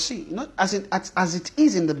to make us see, as it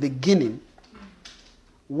is in the beginning,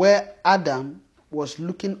 where Adam was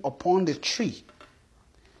looking upon the tree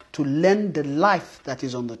to learn the life that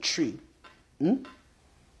is on the tree.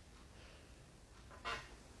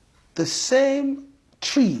 The same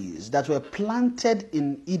trees that were planted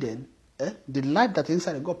in Eden, the life that is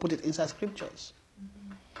inside, God put it inside scriptures.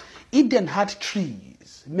 Eden had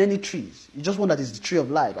trees, many trees. You just one that is the tree of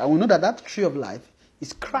life. And we know that tree of life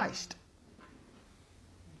is Christ.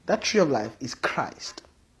 That tree of life is Christ.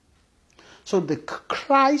 So the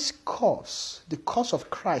Christ course, the course of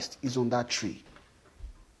Christ is on that tree.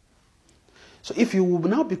 So if you will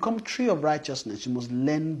now become tree of righteousness, you must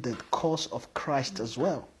learn the course of Christ as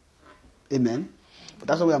well. Amen. But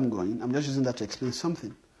that's the way I'm going. I'm just using that to explain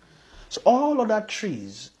something. So all other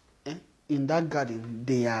trees in that garden,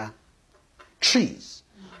 they are trees.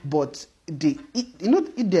 But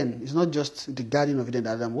Eden is not just the garden of Eden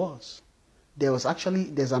that Adam was. There's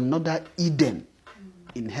another Eden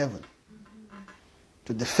in heaven.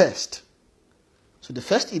 To the first. So the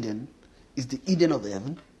first Eden is the Eden of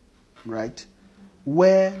heaven, right?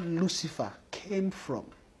 Where Lucifer came from.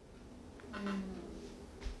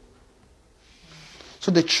 So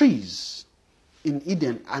the trees in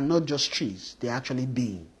Eden are not just trees, they're actually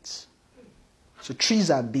beings. So trees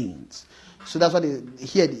are beings. So that's why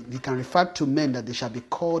here they can refer to men that they shall be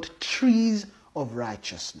called trees of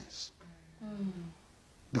righteousness.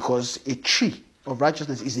 Because a tree of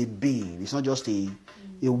righteousness is a being. It's not just a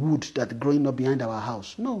wood that's growing up behind our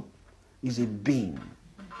house. No, it's a being.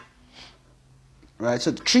 Right? So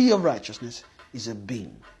the tree of righteousness is a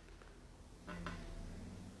being.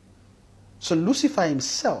 So Lucifer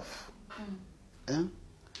himself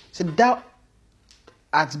said, thou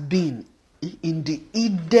art been in the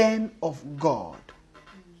Eden of God.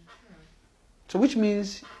 So which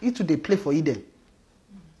means it too they play for Eden.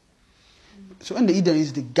 So when the Eden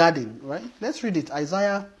is the garden, right? Let's read it.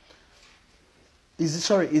 Ezekiel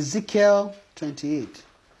 28.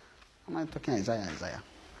 Am I talking Isaiah?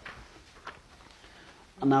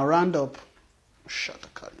 And I'll round up.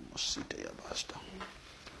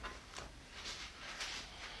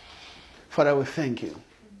 Father, we thank you.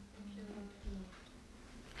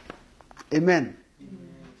 Amen.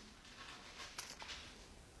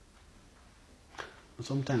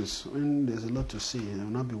 Sometimes when there's a lot to say, I will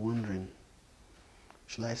not be wondering,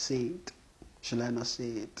 should I say it? Should I not say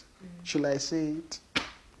it? Should I say it?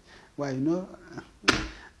 Well,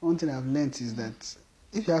 one thing I've learned is that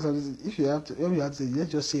if you have to say,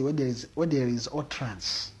 let's just say when there is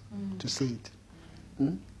utterance to say it.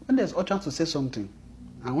 When there's utterance to say something,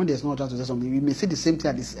 and when there's no utterance to say something, we may say the same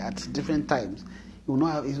thing at different times. It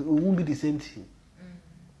won't be the same thing.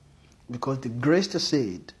 Because the grace to say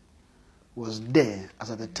it was there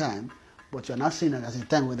as at the time, but you're not saying it as a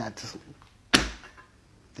time where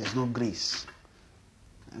there's no grace.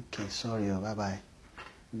 Okay, sorry, bye-bye.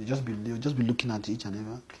 They'll just be looking at each and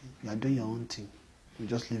every. Okay, you are doing your own thing. We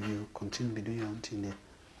just leave you, continue to be doing your own thing there.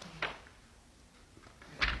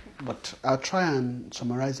 But I'll try and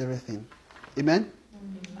summarize everything. Amen?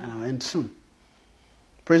 And I'll end soon.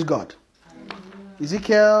 Praise God.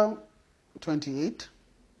 Ezekiel 28.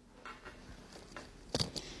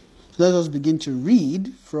 Let us begin to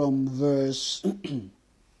read from verse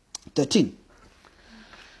 13.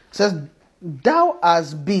 It says, Thou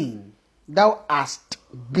hast been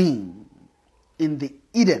in the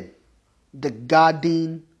Eden, the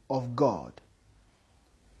garden of God.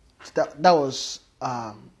 That was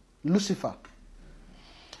Lucifer.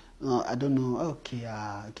 I don't know. Okay.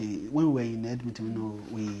 When we were in Edmonton,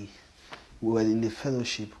 we were in a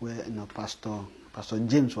fellowship where Pastor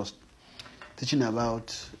James was teaching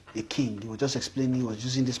about a king. He was just explaining. He was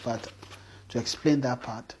using this part to explain that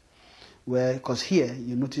part. Because here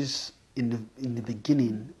you notice in the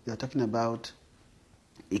beginning they are talking about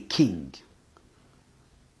a king,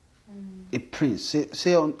 a prince. Say,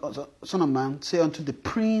 son of man, say unto the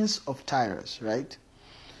prince of Tyrus, right?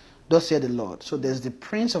 Thus said the Lord. So there's the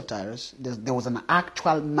prince of Tyrus. There was an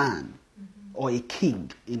actual man or a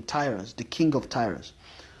king in Tyrus, the king of Tyrus,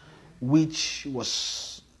 which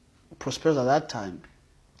was prosperous at that time.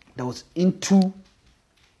 that was into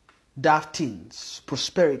that things,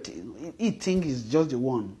 prosperity. He think is just the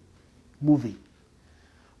one moving.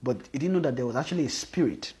 But he didn't know that there was actually a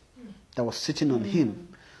spirit that was sitting on him.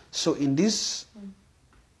 So in this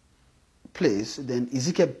place, then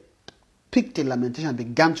Ezekiel picked a lamentation and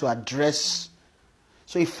began to address.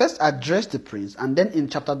 So he first addressed the prince, and then in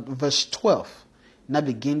verse 12, now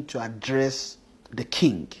begin to address the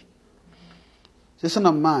king. Say, son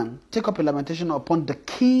of man, take up a lamentation upon the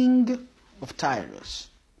king of Tyrus.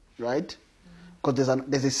 Right? Because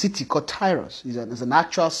there's a city called Tyrus. It's an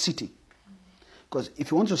actual city. Because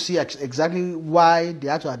if you want to see exactly why they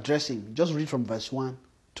had to address him, just read from verse 1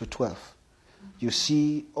 to 12. You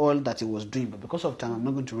see all that he was doing. But because of time, I'm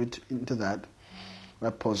not going to read into that.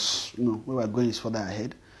 Where we're going is further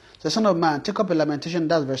ahead. So, son of man, take up a lamentation,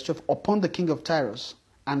 that's verse 12, upon the king of Tyrus,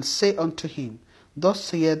 and say unto him, thus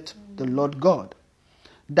saith the Lord God,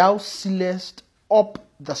 thou sealest up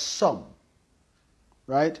the sum,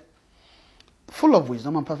 right? Full of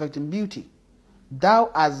wisdom and perfect in beauty. Thou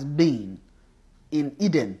hast been in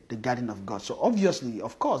Eden, the garden of God. So obviously,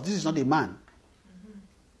 of course, this is not a man.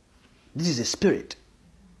 This is a spirit.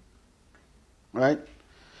 Right?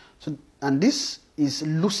 So, and this is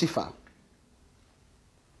Lucifer.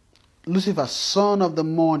 Lucifer, son of the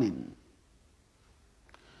morning.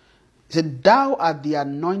 He said, thou art the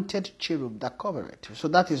anointed cherub that covereth. So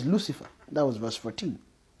that is Lucifer. That was verse 14.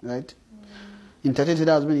 Right? In 32,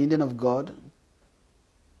 thou hast been in Eden of God.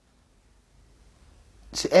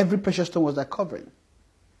 See, every precious stone was that covering.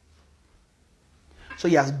 So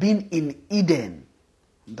he has been in Eden,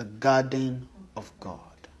 the garden of God.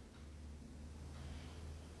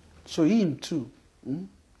 So him too,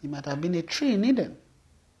 he might have been a tree in Eden.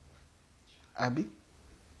 Abby?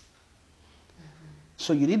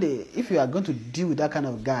 So you need if you are going to deal with that kind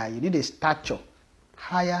of guy, you need a stature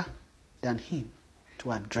higher than him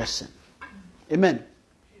to address him. Amen.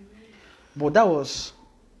 But that's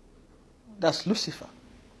Lucifer.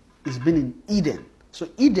 He's been in Eden. So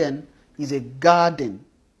Eden is a garden.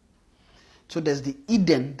 So there's the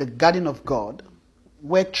Eden, the garden of God,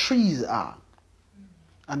 where trees are.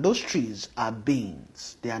 And those trees are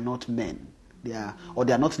beings. They are not men. They are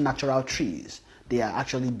not natural trees. They are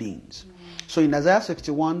actually beings. So in Isaiah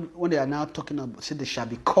 61, when they are now talking about, say they shall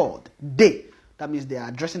be called. That means they are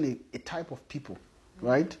addressing a type of people.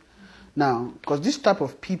 Right? Now, because this type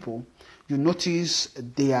of people, you notice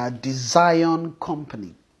they are the Zion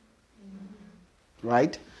company.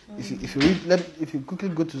 Right? If you quickly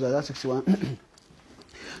go to Isaiah 61,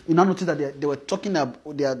 you now notice that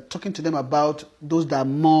they are talking to them about those that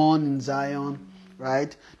mourn in Zion,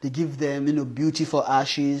 right? They give them, beauty for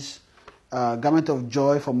ashes, garment of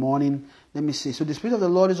joy for mourning. Let me see. So the Spirit of the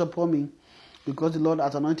Lord is upon me, because the Lord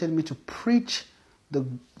has anointed me to preach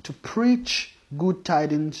good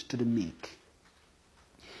tidings to the meek.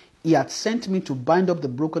 He had sent me to bind up the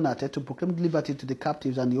brokenhearted, to proclaim liberty to the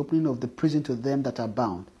captives, and the opening of the prison to them that are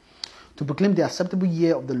bound, to proclaim the acceptable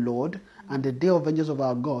year of the Lord, and the day of vengeance of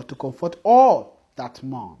our God, to comfort all that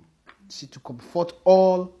mourn. See, to comfort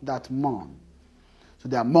all that mourn. So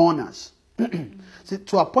they are mourners. See,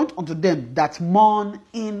 to appoint unto them that mourn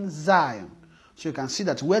in Zion. So you can see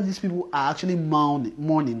that where these people are actually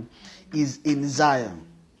mourning is in Zion.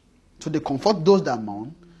 So they comfort those that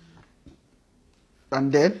mourn. And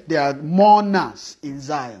then they are mourners in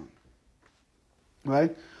Zion.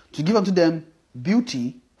 Right? To give unto them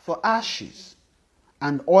beauty for ashes,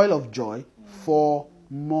 and oil of joy for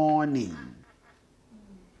mourning.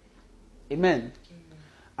 Amen.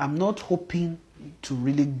 I'm not hoping to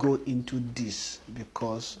really go into this,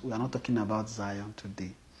 because we are not talking about Zion today.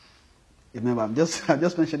 Remember, I'm just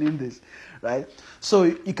mentioning this, right? So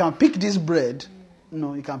you can pick this bread,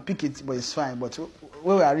 you can pick it, but it's fine. But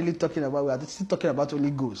what we are really talking about, we are still talking about Holy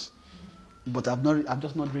Ghost. But I've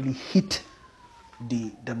just not really hit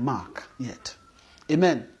the mark yet.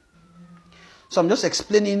 Amen. So I'm just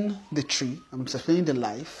explaining the tree, I'm explaining the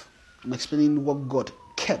life, I'm explaining what God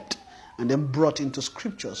kept and then brought into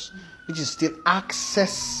scriptures, which is still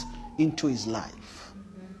access into his life.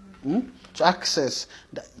 To access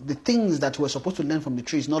the things that we're supposed to learn from the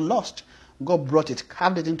tree is not lost. God brought it,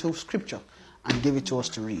 carved it into scripture, and gave it to us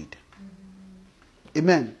to read.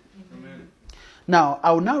 Amen. Amen. Now,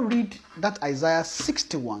 I will now read that Isaiah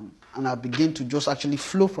 61, and I'll begin to just actually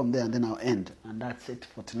flow from there, and then I'll end. And that's it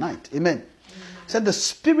for tonight. Amen. It said, the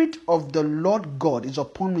Spirit of the Lord God is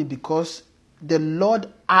upon me, because the Lord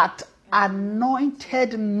hath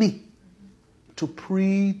anointed me to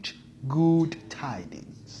preach good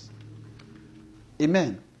tidings.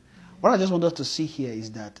 Amen. What I just want us to see here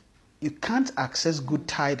is that you can't access good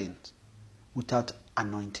tidings without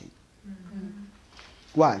anointing.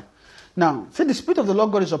 Why? Now, say the Spirit of the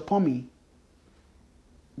Lord God is upon me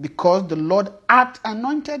because the Lord hath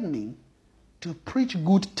anointed me to preach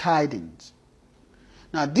good tidings.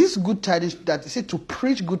 Now, this good tidings that he said to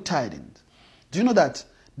preach good tidings, do you know that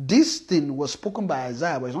this thing was spoken by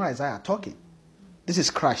Isaiah, but it's not Isaiah talking. This is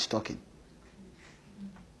Christ talking.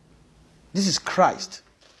 This is Christ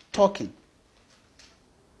talking.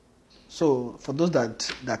 So, for those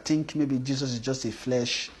that think maybe Jesus is just a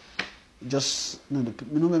flesh,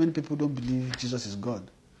 many people don't believe Jesus is God.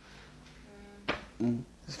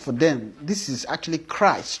 For them, this is actually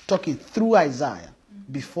Christ talking through Isaiah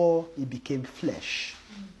before he became flesh.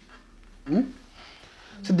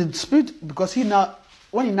 So the Spirit, because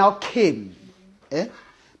when he now came,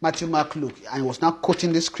 Matthew, Mark, Luke, and he was now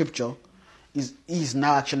quoting this scripture, he's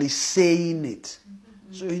now actually saying it.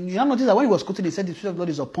 So you now notice that when he was quoting, he said, "The Spirit of the Lord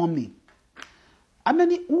is upon me." How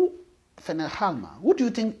many, who do you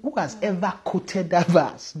think, who has ever quoted that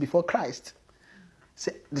verse before Christ?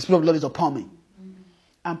 Say, "The Spirit of the Lord is upon me."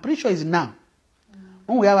 I'm pretty sure it's now.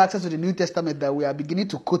 When we have access to the New Testament that we are beginning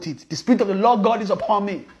to quote it. "The Spirit of the Lord God is upon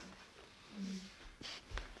me."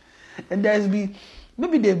 And there's been,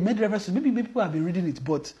 maybe they've made references, maybe people have been reading it,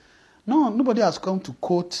 but nobody has come to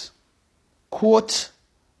quote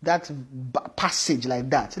that passage like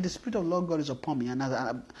that. So the Spirit of the Lord God is upon me, and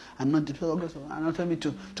I'm not the Spirit of God, so I'm not telling me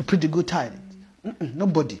to preach the good tidings.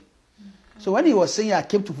 Nobody. So when he was saying I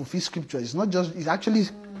came to fulfill scriptures, it's not just, he's actually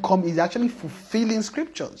fulfilling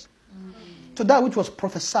scriptures. So that which was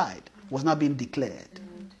prophesied was not being declared.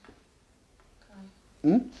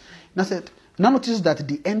 Now notice that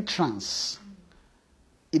the entrance,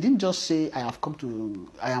 it didn't just say I have come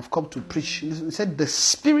to preach. It said the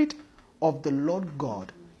Spirit of the Lord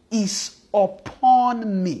God is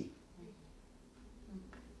upon me.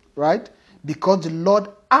 Right? Because the Lord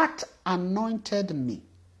hath anointed me.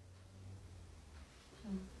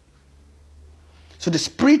 So the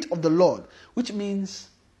Spirit of the Lord, which means,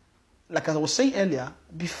 like I was saying earlier,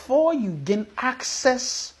 before you gain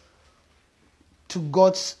access to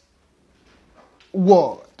God's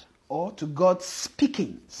word or to God's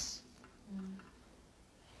speakings,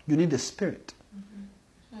 you need the Spirit.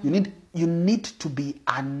 You need to be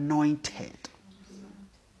anointed.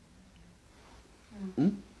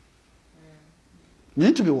 You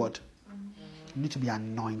need to be what? You need to be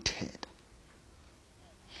anointed.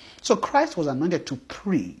 So Christ was anointed to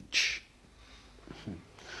preach.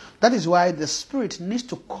 That is why the Spirit needs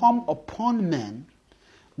to come upon men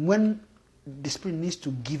when the Spirit needs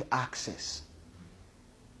to give access.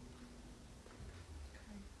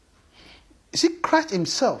 You see, Christ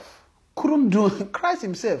himself couldn't do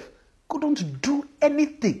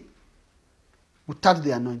anything without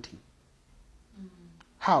the anointing.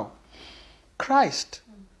 How? Christ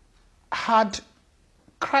had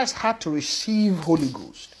to receive Holy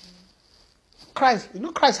Ghost. Christ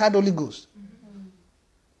had Holy Ghost.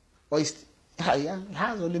 Or he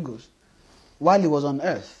has Holy Ghost while he was on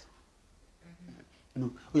earth.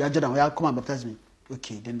 Jordan, come and baptize me.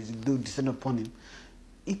 Okay, then the Lord descended upon him.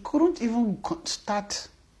 He couldn't even start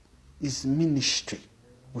his ministry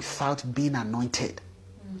without being anointed.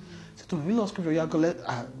 So to reveal scripture,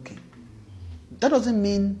 okay. That doesn't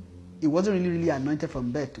mean he wasn't really anointed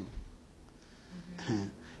from birth too.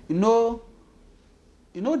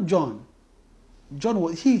 John.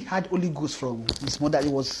 He had Holy Ghost from his mother. He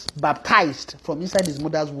was baptized from inside his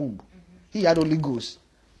mother's womb. He had Holy Ghost.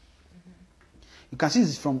 You can see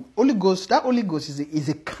this from Holy Ghost. That Holy Ghost is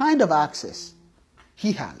a kind of access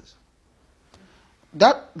he has.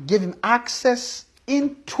 That gave him access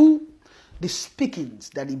into the speakings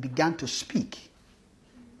that he began to speak.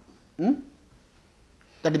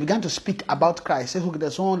 That he began to speak about Christ. He said,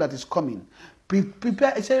 there's one that is coming.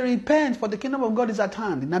 Prepare. He said, repent, for the kingdom of God is at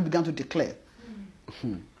hand. He now began to declare.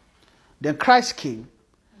 Then Christ came.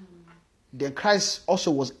 Then Christ also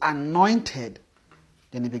was anointed.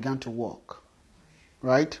 Then he began to walk.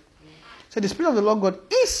 Right? So the Spirit of the Lord God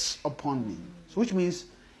is upon me. So which means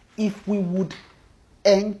if we would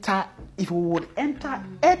enter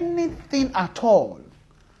anything at all,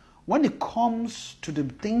 when it comes to the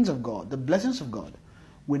things of God, the blessings of God,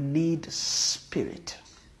 we need Spirit.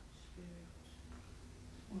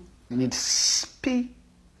 We need Spirit.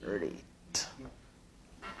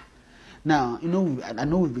 Now, I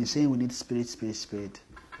know we've been saying we need Spirit.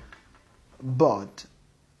 But,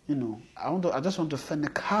 I just want to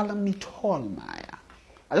fenekalam tolmaya.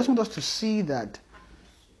 I just want us to see that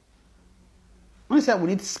when I say we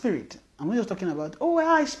need Spirit, I'm not just talking about,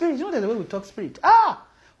 Spirit. There's a way we talk Spirit.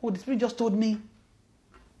 The Spirit just told me.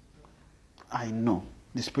 I know.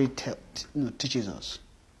 The Spirit teaches us.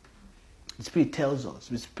 The Spirit tells us.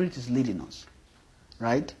 The Spirit is leading us.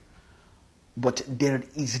 right? But there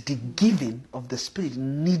is the giving of the Spirit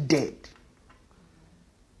needed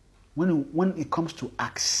when it comes to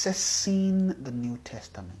accessing the New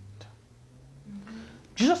Testament.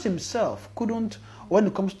 Jesus himself couldn't, when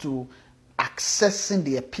it comes to accessing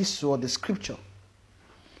the epistle or the scripture,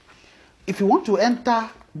 if you want to enter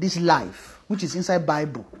this life, which is inside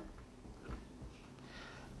Bible,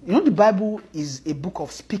 you know the Bible is a book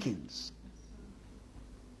of speakings.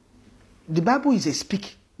 The Bible is a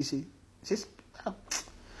speak. You see, it says,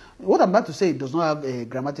 what I'm about to say does not have a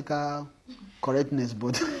grammatical correctness,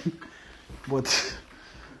 but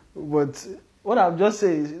what I'm just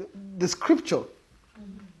saying is the scripture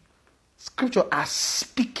are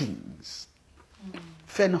speakings.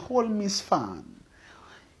 Fan.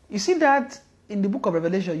 You see that in the book of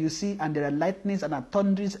Revelation, you see, and there are lightnings and there are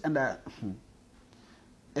thunderings and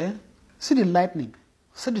see the lightning,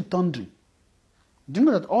 see the thundering. Do you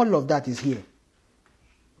know that all of that is here?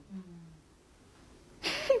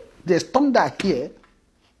 There's thunder here.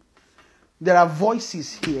 There are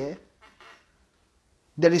voices here.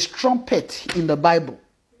 There is trumpet in the Bible.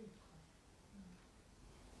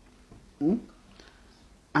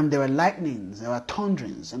 And there are lightnings, there are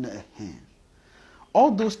thunderings, and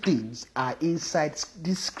all those things are inside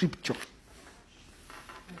this scripture.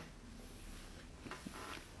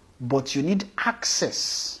 But you need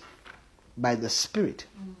access by the Spirit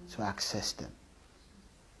to access them.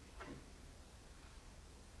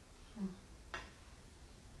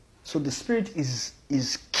 So the Spirit is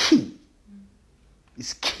key.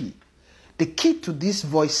 Is key. The key to these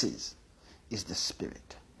voices is the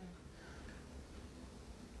Spirit.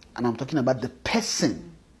 And I'm talking about the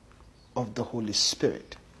person of the Holy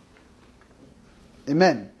Spirit.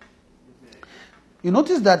 Amen. You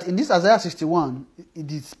notice that in this Isaiah 61,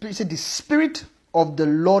 it said the Spirit of the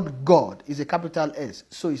Lord God is a capital S.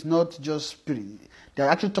 So it's not just Spirit. They're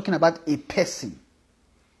actually talking about a person.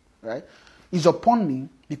 Right? Is upon me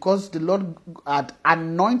because the Lord had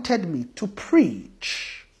anointed me to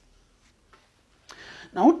preach.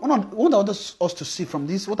 Now, what I want us to see from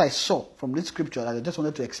this, what I saw from this scripture that I just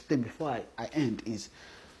wanted to explain before I end is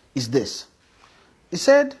this. It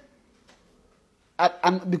said,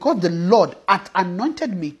 and because the Lord had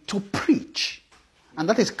anointed me to preach, and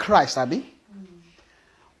that is Christ, Abby.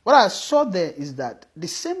 What I saw there is that the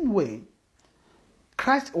same way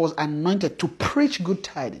Christ was anointed to preach good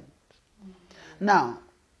tidings. Now,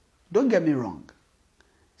 don't get me wrong.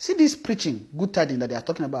 See, this preaching, good tidings that they are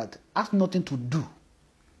talking about, has nothing to do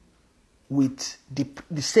with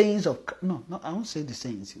the sayings of... No, I won't say the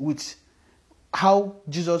sayings. With how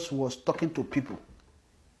Jesus was talking to people.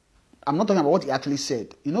 I'm not talking about what he actually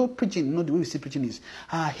said. You know, preaching, the way we see preaching is,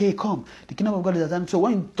 hey, come, the kingdom of God is at hand. So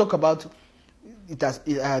when you talk about it as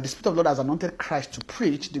the Spirit of the Lord has anointed Christ to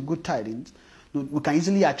preach the good tidings, we can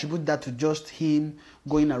easily attribute that to just him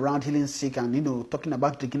going around healing sick and, talking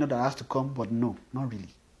about the kingdom that has to come. But no, not really.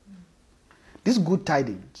 This good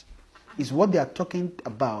tidings is what they are talking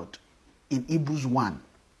about in Hebrews 1.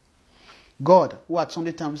 God, who at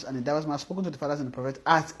sundry times and in diverse manners spoken to the fathers and the prophets,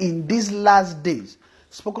 as in these last days,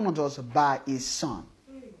 spoken unto us by his Son.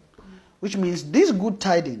 Which means these good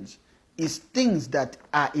tidings is things that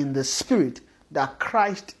are in the Spirit that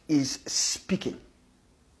Christ is speaking.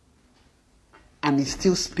 And is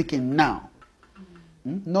still speaking now.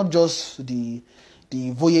 Not just the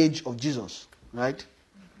voyage of Jesus, right?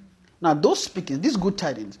 Now, those speakings, these good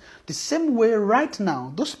tidings, the same way right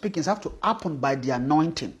now, those speakings have to happen by the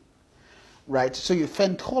anointing, right? So you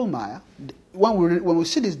find Holmeyer. When we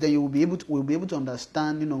see this, then we'll be able to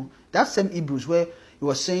understand, that same Hebrews where he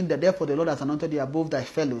was saying that therefore the Lord has anointed thee above thy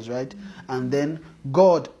fellows, right? And then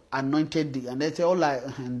God anointed thee, and they say,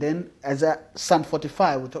 and then as Psalm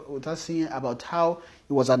 45, we're seeing about how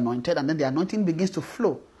he was anointed, and then the anointing begins to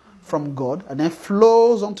flow from God, and then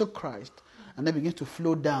flows onto Christ, and then begins to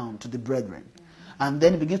flow down to the brethren. And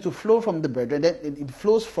then it begins to flow from the brethren. Then it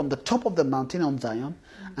flows from the top of the mountain on Zion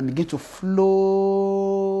and begins to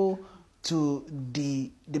flow to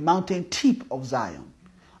the mountain tip of Zion.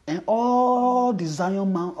 And all the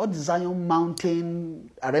Zion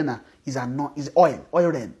mountain arena is oil.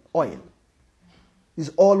 Is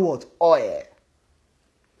all what? Oil.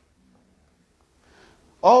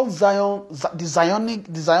 All Zion,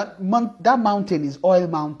 that mountain is oil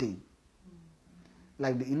mountain.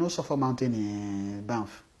 Like Sulphur Mountain in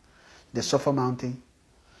Banff. The Sulphur Mountain.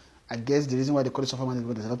 I guess the reason why they call it Sulphur Mountain is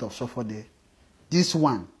because there's a lot of sulphur there. This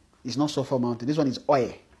one is not Sulphur Mountain. This one is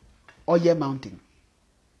oil. Oil Mountain.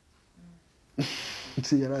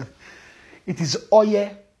 It is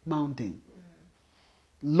oil mountain.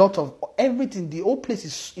 Lot of everything. The whole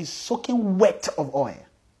place is soaking wet of oil.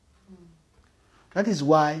 That is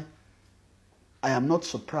why I am not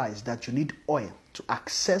surprised that you need oil to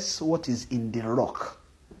access what is in the rock.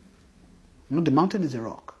 You know, the mountain is a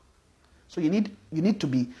rock. So you need to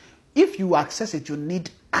be, if you access it, you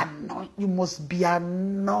must be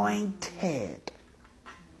anointed.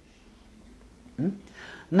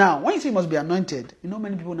 Now, when you say you must be anointed, you know,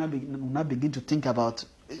 many people now begin to think about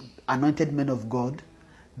anointed men of God,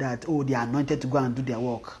 that, oh, they are anointed to go and do their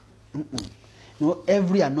work. You know,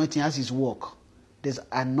 every anointing has its work. There's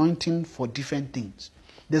anointing for different things.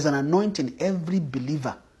 There's an anointing every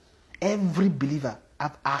believer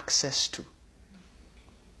have access to.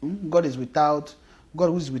 God who is without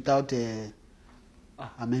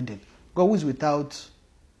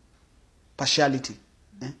partiality.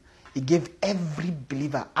 He gave every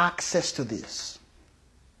believer access to this.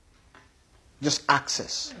 Just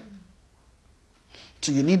access.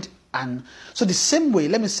 So you need, and so the same way,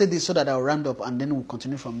 let me say this so that I'll round up and then we'll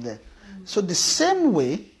continue from there. So the same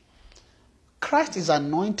way Christ is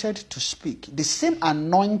anointed to speak, the same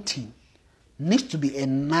anointing needs to be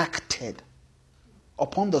enacted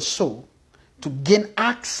upon the soul to gain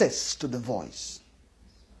access to the voice.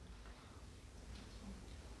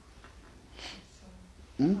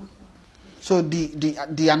 So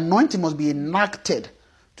the anointing must be enacted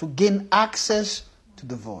to gain access to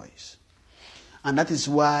the voice. And that is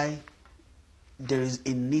why there is a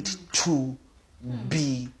need to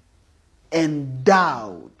be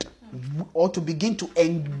endowed or to begin to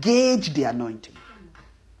engage the anointing.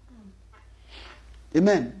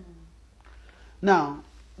 Amen. Now,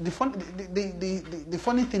 the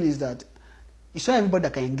funny thing is that it's not everybody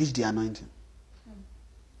that can engage the anointing.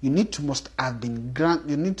 You need to have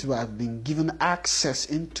been given access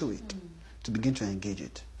into it to begin to engage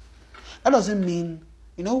it. That doesn't mean,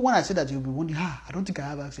 you know, when I say that, you'll be wondering, I don't think I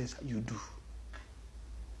have access. You do.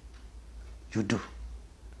 You do.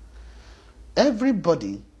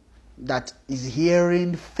 Everybody that is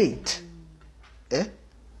hearing faith,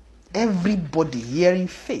 everybody hearing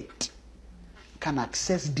faith can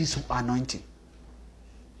access this anointing.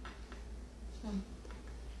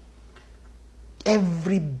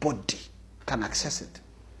 Everybody can access it.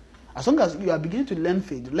 As long as you are beginning to learn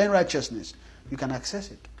faith, learn righteousness, you can access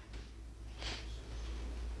it.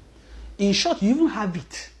 In short, you even have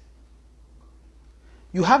it.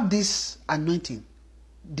 You have this anointing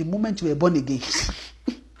the moment you were born again.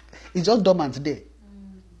 It's just dormant there.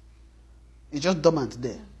 It's just dormant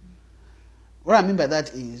there. What I mean by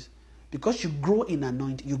that is, because you grow in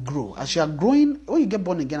anointing, you grow. As you are growing, when you get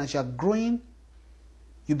born again, as you are growing,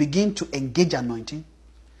 you begin to engage anointing.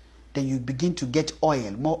 Then you begin to get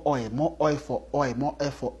oil, more oil for oil, more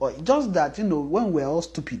oil for oil. Just that, you know, when we're all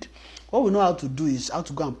stupid, what we know how to do is how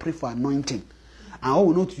to go and pray for anointing. And what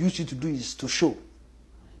we know to use it to do is to show.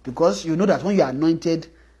 Because you know that when you are anointed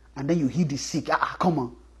and then you heal the sick, come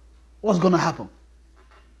on, what's going to happen?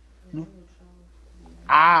 You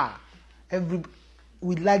know?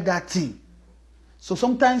 We like that thing. So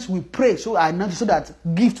sometimes we pray so that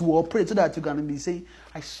gift will operate, so that you can be saying,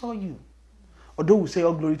 I saw you. Although we say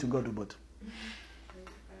all glory to God,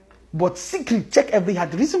 but secret, check every heart.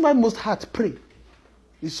 The reason why most hearts pray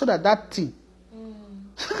is so that thing,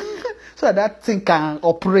 so that thing can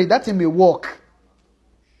operate, that thing may work.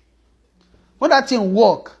 When that thing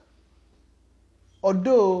work,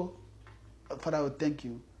 although, Father, we thank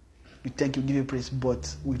you, give you praise,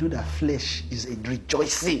 but we know that flesh is a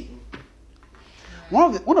rejoicing.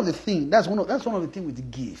 One of the things, that's one of the things with the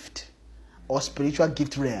gift or spiritual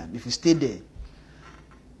gift realm. If you stay there,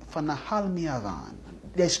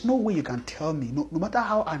 there's no way you can tell me, no matter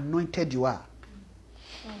how anointed you are,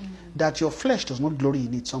 that your flesh does not glory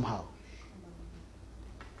in it somehow.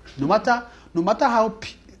 No matter how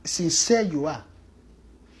sincere you are,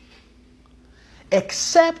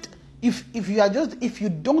 except if you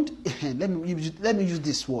don't. let me use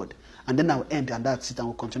this word, and then I'll end, and that's it, and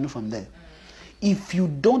we'll continue from there. If you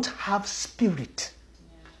don't have spirit,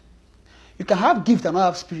 you can have gift and not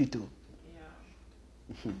have spirit too.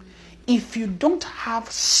 If you don't have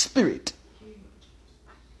spirit,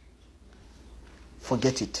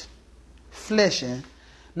 forget it. Flesh.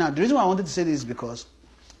 Now, the reason why I wanted to say this is because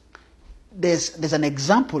there's an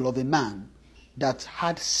example of a man that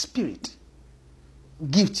had spirit,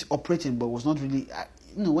 gift operating, but was not really.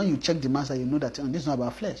 When you check the master, you know that this is not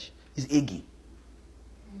about flesh. It's Hagin.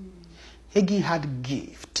 Hagin had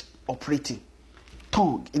gift operating,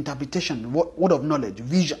 tongue, interpretation, word of knowledge,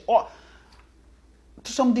 vision, or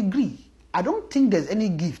to some degree. I don't think there's any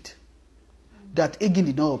gift that Hagin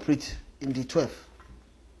did not operate in the 12.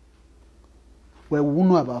 Well, we won't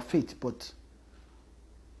know about faith, but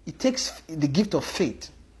it takes the gift of faith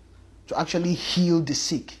to actually heal the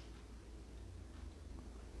sick.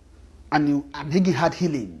 and Hagin had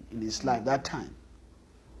healing in his life that time,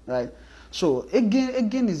 right? So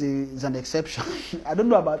again is an exception. I don't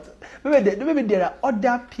know about maybe there are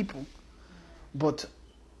other people, but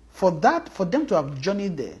for them to have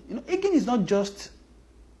journeyed there, again is not just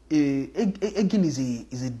again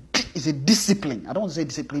is a discipline. I don't want to say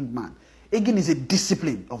disciplined man. Again is a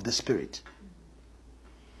discipline of the spirit,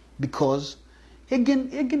 because again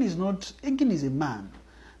is a man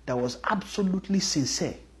that was absolutely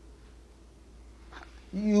sincere.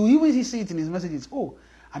 You even see it in his messages. Oh,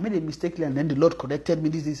 I made a mistake here, and then the Lord corrected me.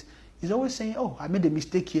 This. He's always saying, oh, I made a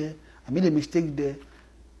mistake here, I made a mistake there.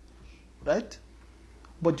 Right?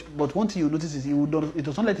 But one thing you notice is he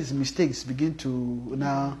does not let his mistakes begin to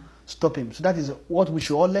now stop him. So that is what we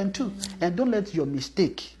should all learn too. And don't let your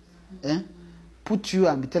mistake put you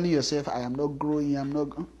and be telling yourself, I am not growing, I'm not...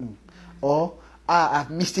 Or,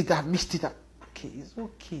 I've missed it. Okay, it's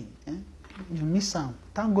okay. You miss some.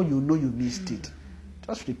 Thank God you know you missed it.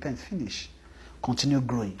 Just repent, finish. Continue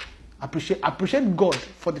growing. Appreciate God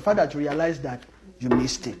for the fact that you realize that you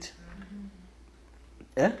missed it.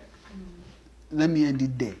 Let me end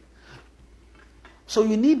it there. So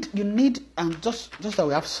you need, and just that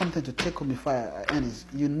we have something to take home before I end is,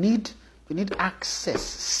 you need access,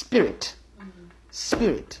 spirit.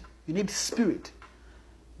 You need spirit.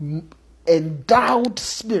 Endowed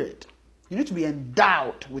spirit. You need to be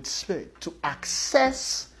endowed with spirit to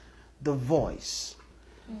access the voice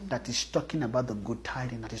that is talking about the good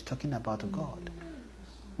tidings, that is talking about God.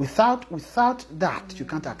 Without that, you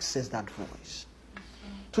can't access that voice.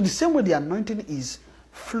 So the same way the anointing is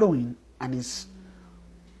flowing and is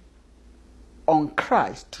on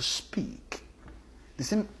Christ to speak, the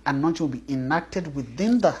same anointing will be enacted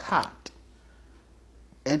within the heart,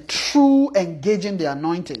 and through engaging the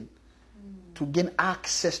anointing to gain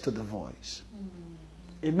access to the voice.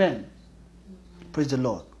 Amen. Praise the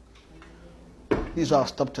Lord. This is where I'll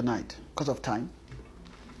stop tonight because of time.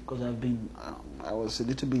 Because I was a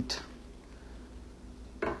little bit.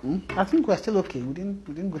 I think we're still okay. We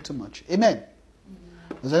didn't go too much. Amen.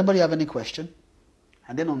 Does anybody have any question?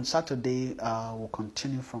 And then on Saturday, we'll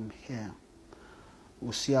continue from here.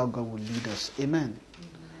 We'll see how God will lead us. Amen.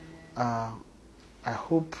 I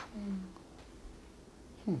hope.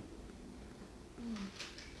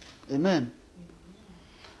 Amen.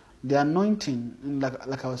 The anointing,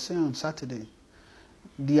 like I was saying on Saturday,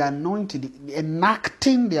 the anointing,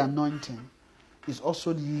 enacting the anointing is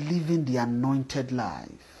also living the anointed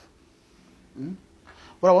life.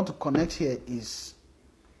 What I want to connect here is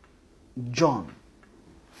John,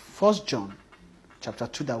 1 John chapter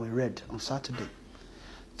 2 that we read on Saturday.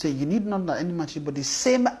 So you need not any material, but the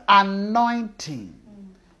same anointing.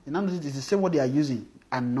 You know, it's the same word they are using,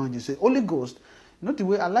 anointing. So Holy Ghost, not the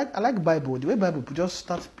way I like Bible. The way Bible just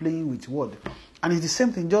starts playing with word, and it's the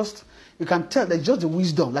same thing. Just you can tell there's just the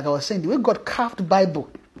wisdom, like I was saying, the way God carved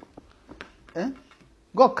Bible.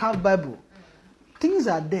 God carved Bible. Things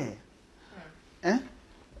are there.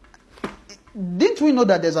 Didn't we know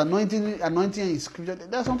that there's anointing in Scripture?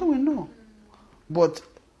 There's something we know, but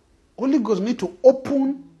Holy Ghost need to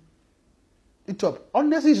open it up.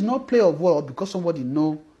 Honestly, it's not play of word because somebody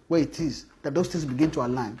know where it is that those things begin to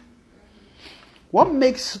align. What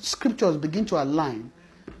makes scriptures begin to align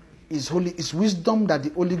is wisdom that the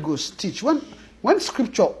Holy Ghost teach. When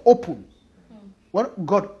scripture open, when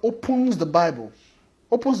God opens the Bible,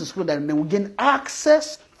 opens the scripture, then we gain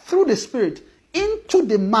access through the Spirit into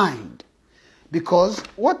the mind. Because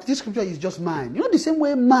what this scripture is just mind. You know, the same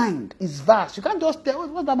way mind is vast. You can't just tell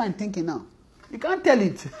what's that mind thinking now. You can't tell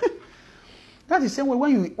it. That's the same way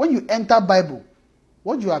when you enter Bible,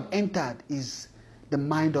 what you have entered is the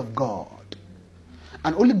mind of God.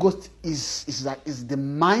 And Holy Ghost is the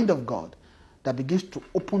mind of God that begins to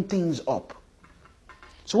open things up.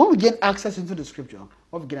 So when we gain access into the scripture,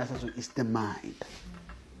 what we gain access to is the mind.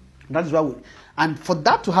 That is why and for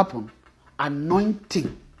that to happen,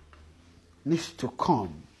 anointing needs to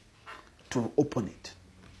come to open it.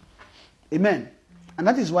 Amen. And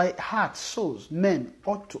that is why hearts, souls, men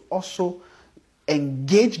ought to also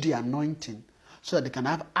engage the anointing so that they can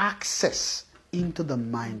have access into the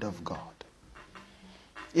mind of God.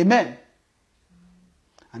 Amen.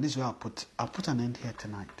 And this is where I'll put an end here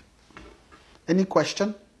tonight. Any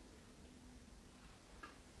question?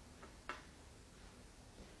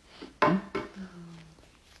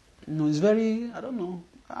 No, it's very, I don't know.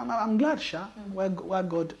 I'm glad, Sha, where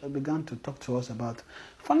God began to talk to us about.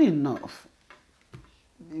 Funny enough,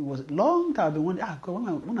 it was a long time I've been wondering,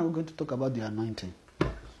 God, when are we going to talk about the anointing?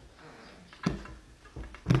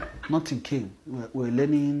 Nothing came. We're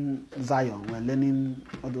learning Zion. We're learning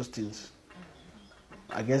all those things.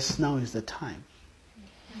 I guess now is the time.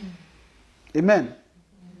 Amen.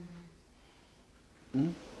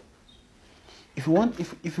 If you want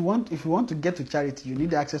to get to charity, you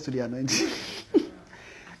need access to the anointing.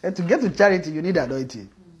 And to get to charity, you need anointing.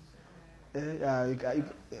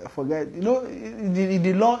 Forget, in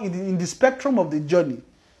the spectrum of the journey,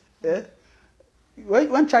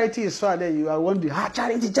 when charity is far, then you are wondering,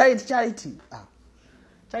 charity. Charity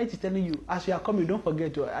is telling you, as you are coming, don't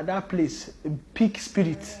forget to at that place, pick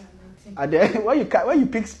spirit. And then when you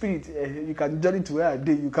pick spirit, you can journey to where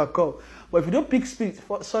you can come. But if you don't pick spirit,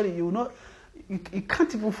 you will not. You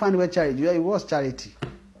can't even find where charity. It was charity.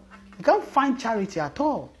 You can't find charity at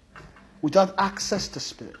all without access to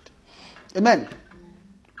spirit. Amen.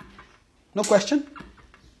 No question?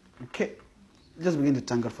 Okay. Just begin to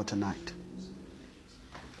thank God for tonight.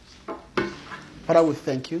 Father, we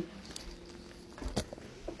thank you.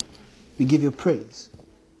 We give you praise.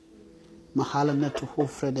 Mahala netu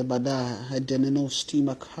hofrede bada hedeneno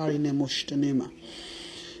stima karine moshtenema.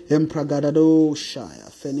 Empra gadado shaya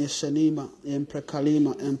fenesenima empra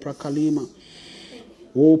kalima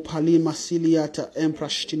o palima siliata empra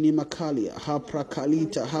shtinima kalia hapra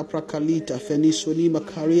kalita fenisonima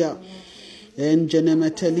karia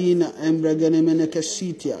engenemetelina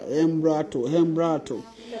embregenemenekesitia hembrato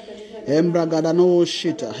embra gadano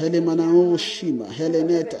shita helemana shima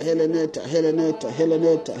heleneta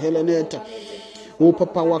o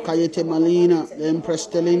papa wakayete malina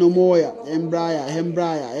emprestelino moya embraya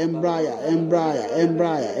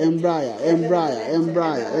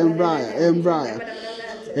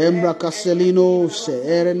embra caselino se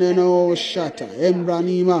ereneno shata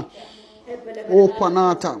embranima o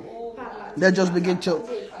panata. Let's just begin to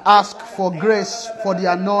ask for grace for the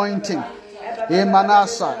anointing.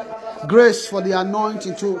 Emanasa, grace for the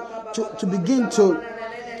anointing to begin to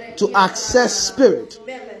access spirit.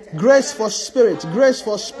 Grace for spirit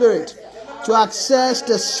to access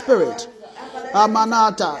the spirit.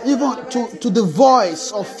 Amanata, even to the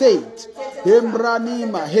voice of faith.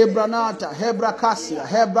 Hembranima, Hebranata, Hebrakasia,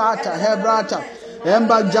 Hebrata,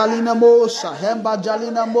 Embajalina Mosa,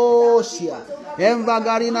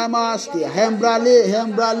 Emvagarina Mastia, Hembrale,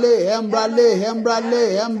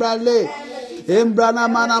 Embrana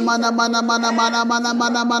mana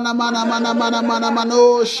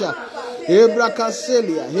manosha.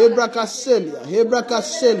 Hebrakaselia,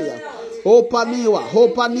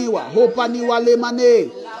 Hopaniwa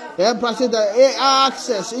lemane.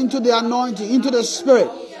 Access into the anointing, into the spirit,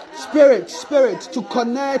 to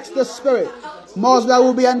connect the spirit. Most that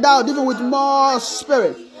will be endowed even with more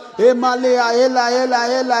spirit. We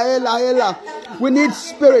need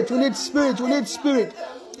spirit.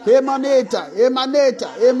 Emanata.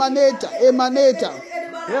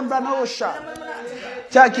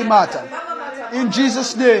 Takimata. In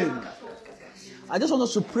Jesus' name. I just want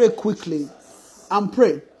us to pray quickly and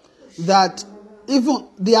pray that even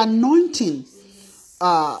the anointing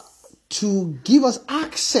to give us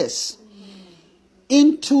access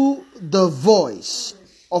into the voice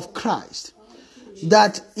of Christ,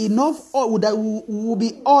 that enough oil that will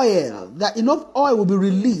be oil, that enough oil will be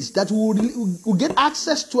released, that will get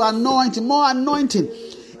access to anointing, more anointing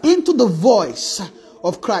into the voice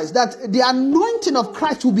of Christ, that the anointing of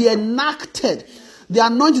Christ will be enacted. The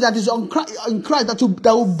anointing that is in Christ, that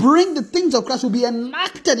will bring the things of Christ, will be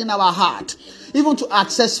enacted in our heart, even to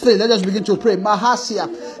access faith. Let us begin to pray. Mahasia,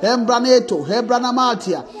 Embraneto,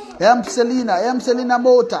 Hebranamatia, Emselina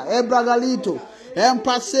Mota, Ebragalito,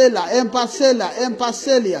 Empaselia,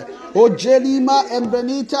 Ojelima,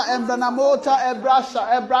 Embrenita, Embranamota,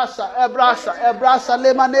 Ebrasa,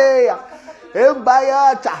 Lemanea.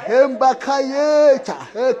 Embayata, Embakayeta,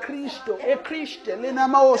 Cristo,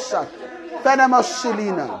 Linamosa,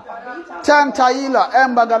 Penamasilina, Tantaila,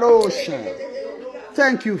 Embagalosha.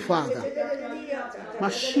 Thank you, Father.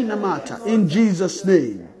 Mashina Mata, in Jesus'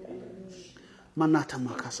 name. Manata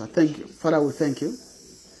Makasa. Thank you. Father, we thank you.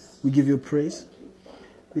 We give you praise.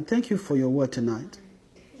 We thank you for your word tonight.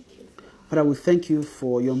 Father, we thank you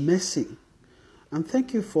for your mercy. And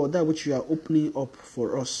thank you for that which you are opening up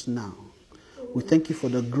for us now. We thank you for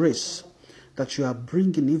the grace that you are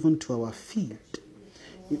bringing even to our feet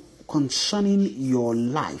concerning your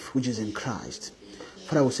life, which is in Christ.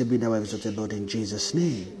 Father, we say, be thou exalted, Lord, in Jesus'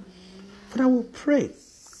 name. Father, we pray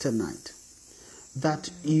tonight that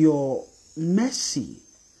your mercy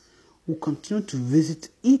will continue to visit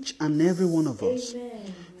each and every one of us.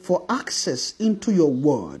 Amen. For access into your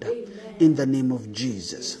word. Amen. In the name of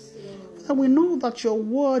Jesus. Father, we know that your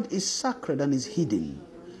word is sacred and is hidden.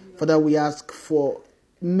 Father, we ask for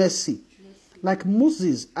mercy. Like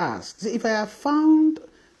Moses asked, if I have found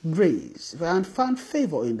grace, if I have found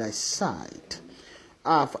favor in thy sight,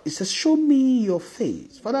 it says, show me your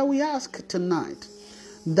face. Father, we ask tonight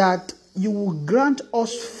that you will grant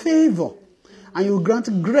us favor and you will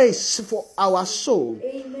grant grace for our soul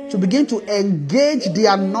to begin to engage the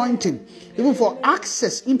anointing, even for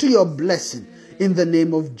access into your blessing in the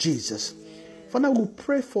name of Jesus. Father, we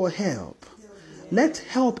pray for help. Let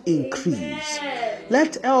help increase.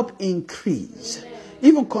 Let help increase.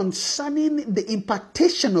 Even concerning the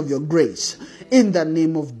impartation of your grace in the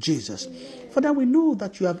name of Jesus. Father, we know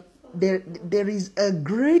that you have there is a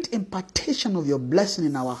great impartation of your blessing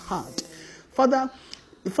in our heart. Father,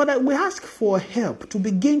 we ask for help to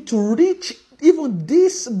begin to reach even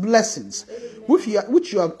these blessings which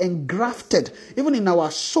you have engrafted even in our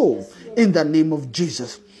soul in the name of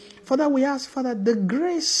Jesus. Father, we ask, Father, the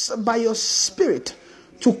grace by your Spirit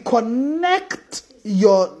to connect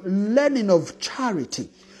your learning of charity.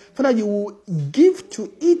 Father, you will give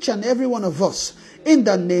to each and every one of us in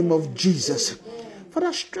the name of Jesus.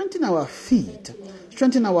 Father, strengthen our feet,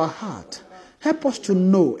 strengthen our heart. Help us to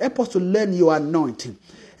know, help us to learn your anointing.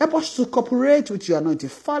 Help us to cooperate with your anointing.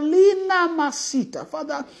 Falina Masita.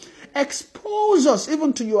 Father, expose us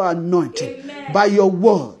even to your anointing by your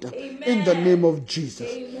word in the name of Jesus.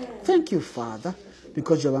 Thank you, Father,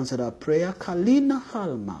 because you have answered our prayer. Kalina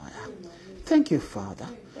Halmaya. Thank you, Father,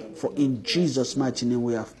 for in Jesus' mighty name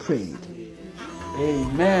we have prayed.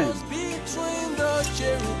 Amen. Between the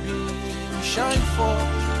cherubim shine forth.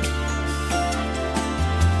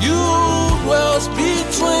 You dwells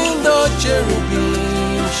between the cherubim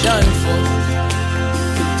shine forth.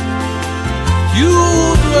 You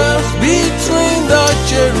dwells between the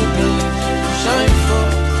cherubim shine forth.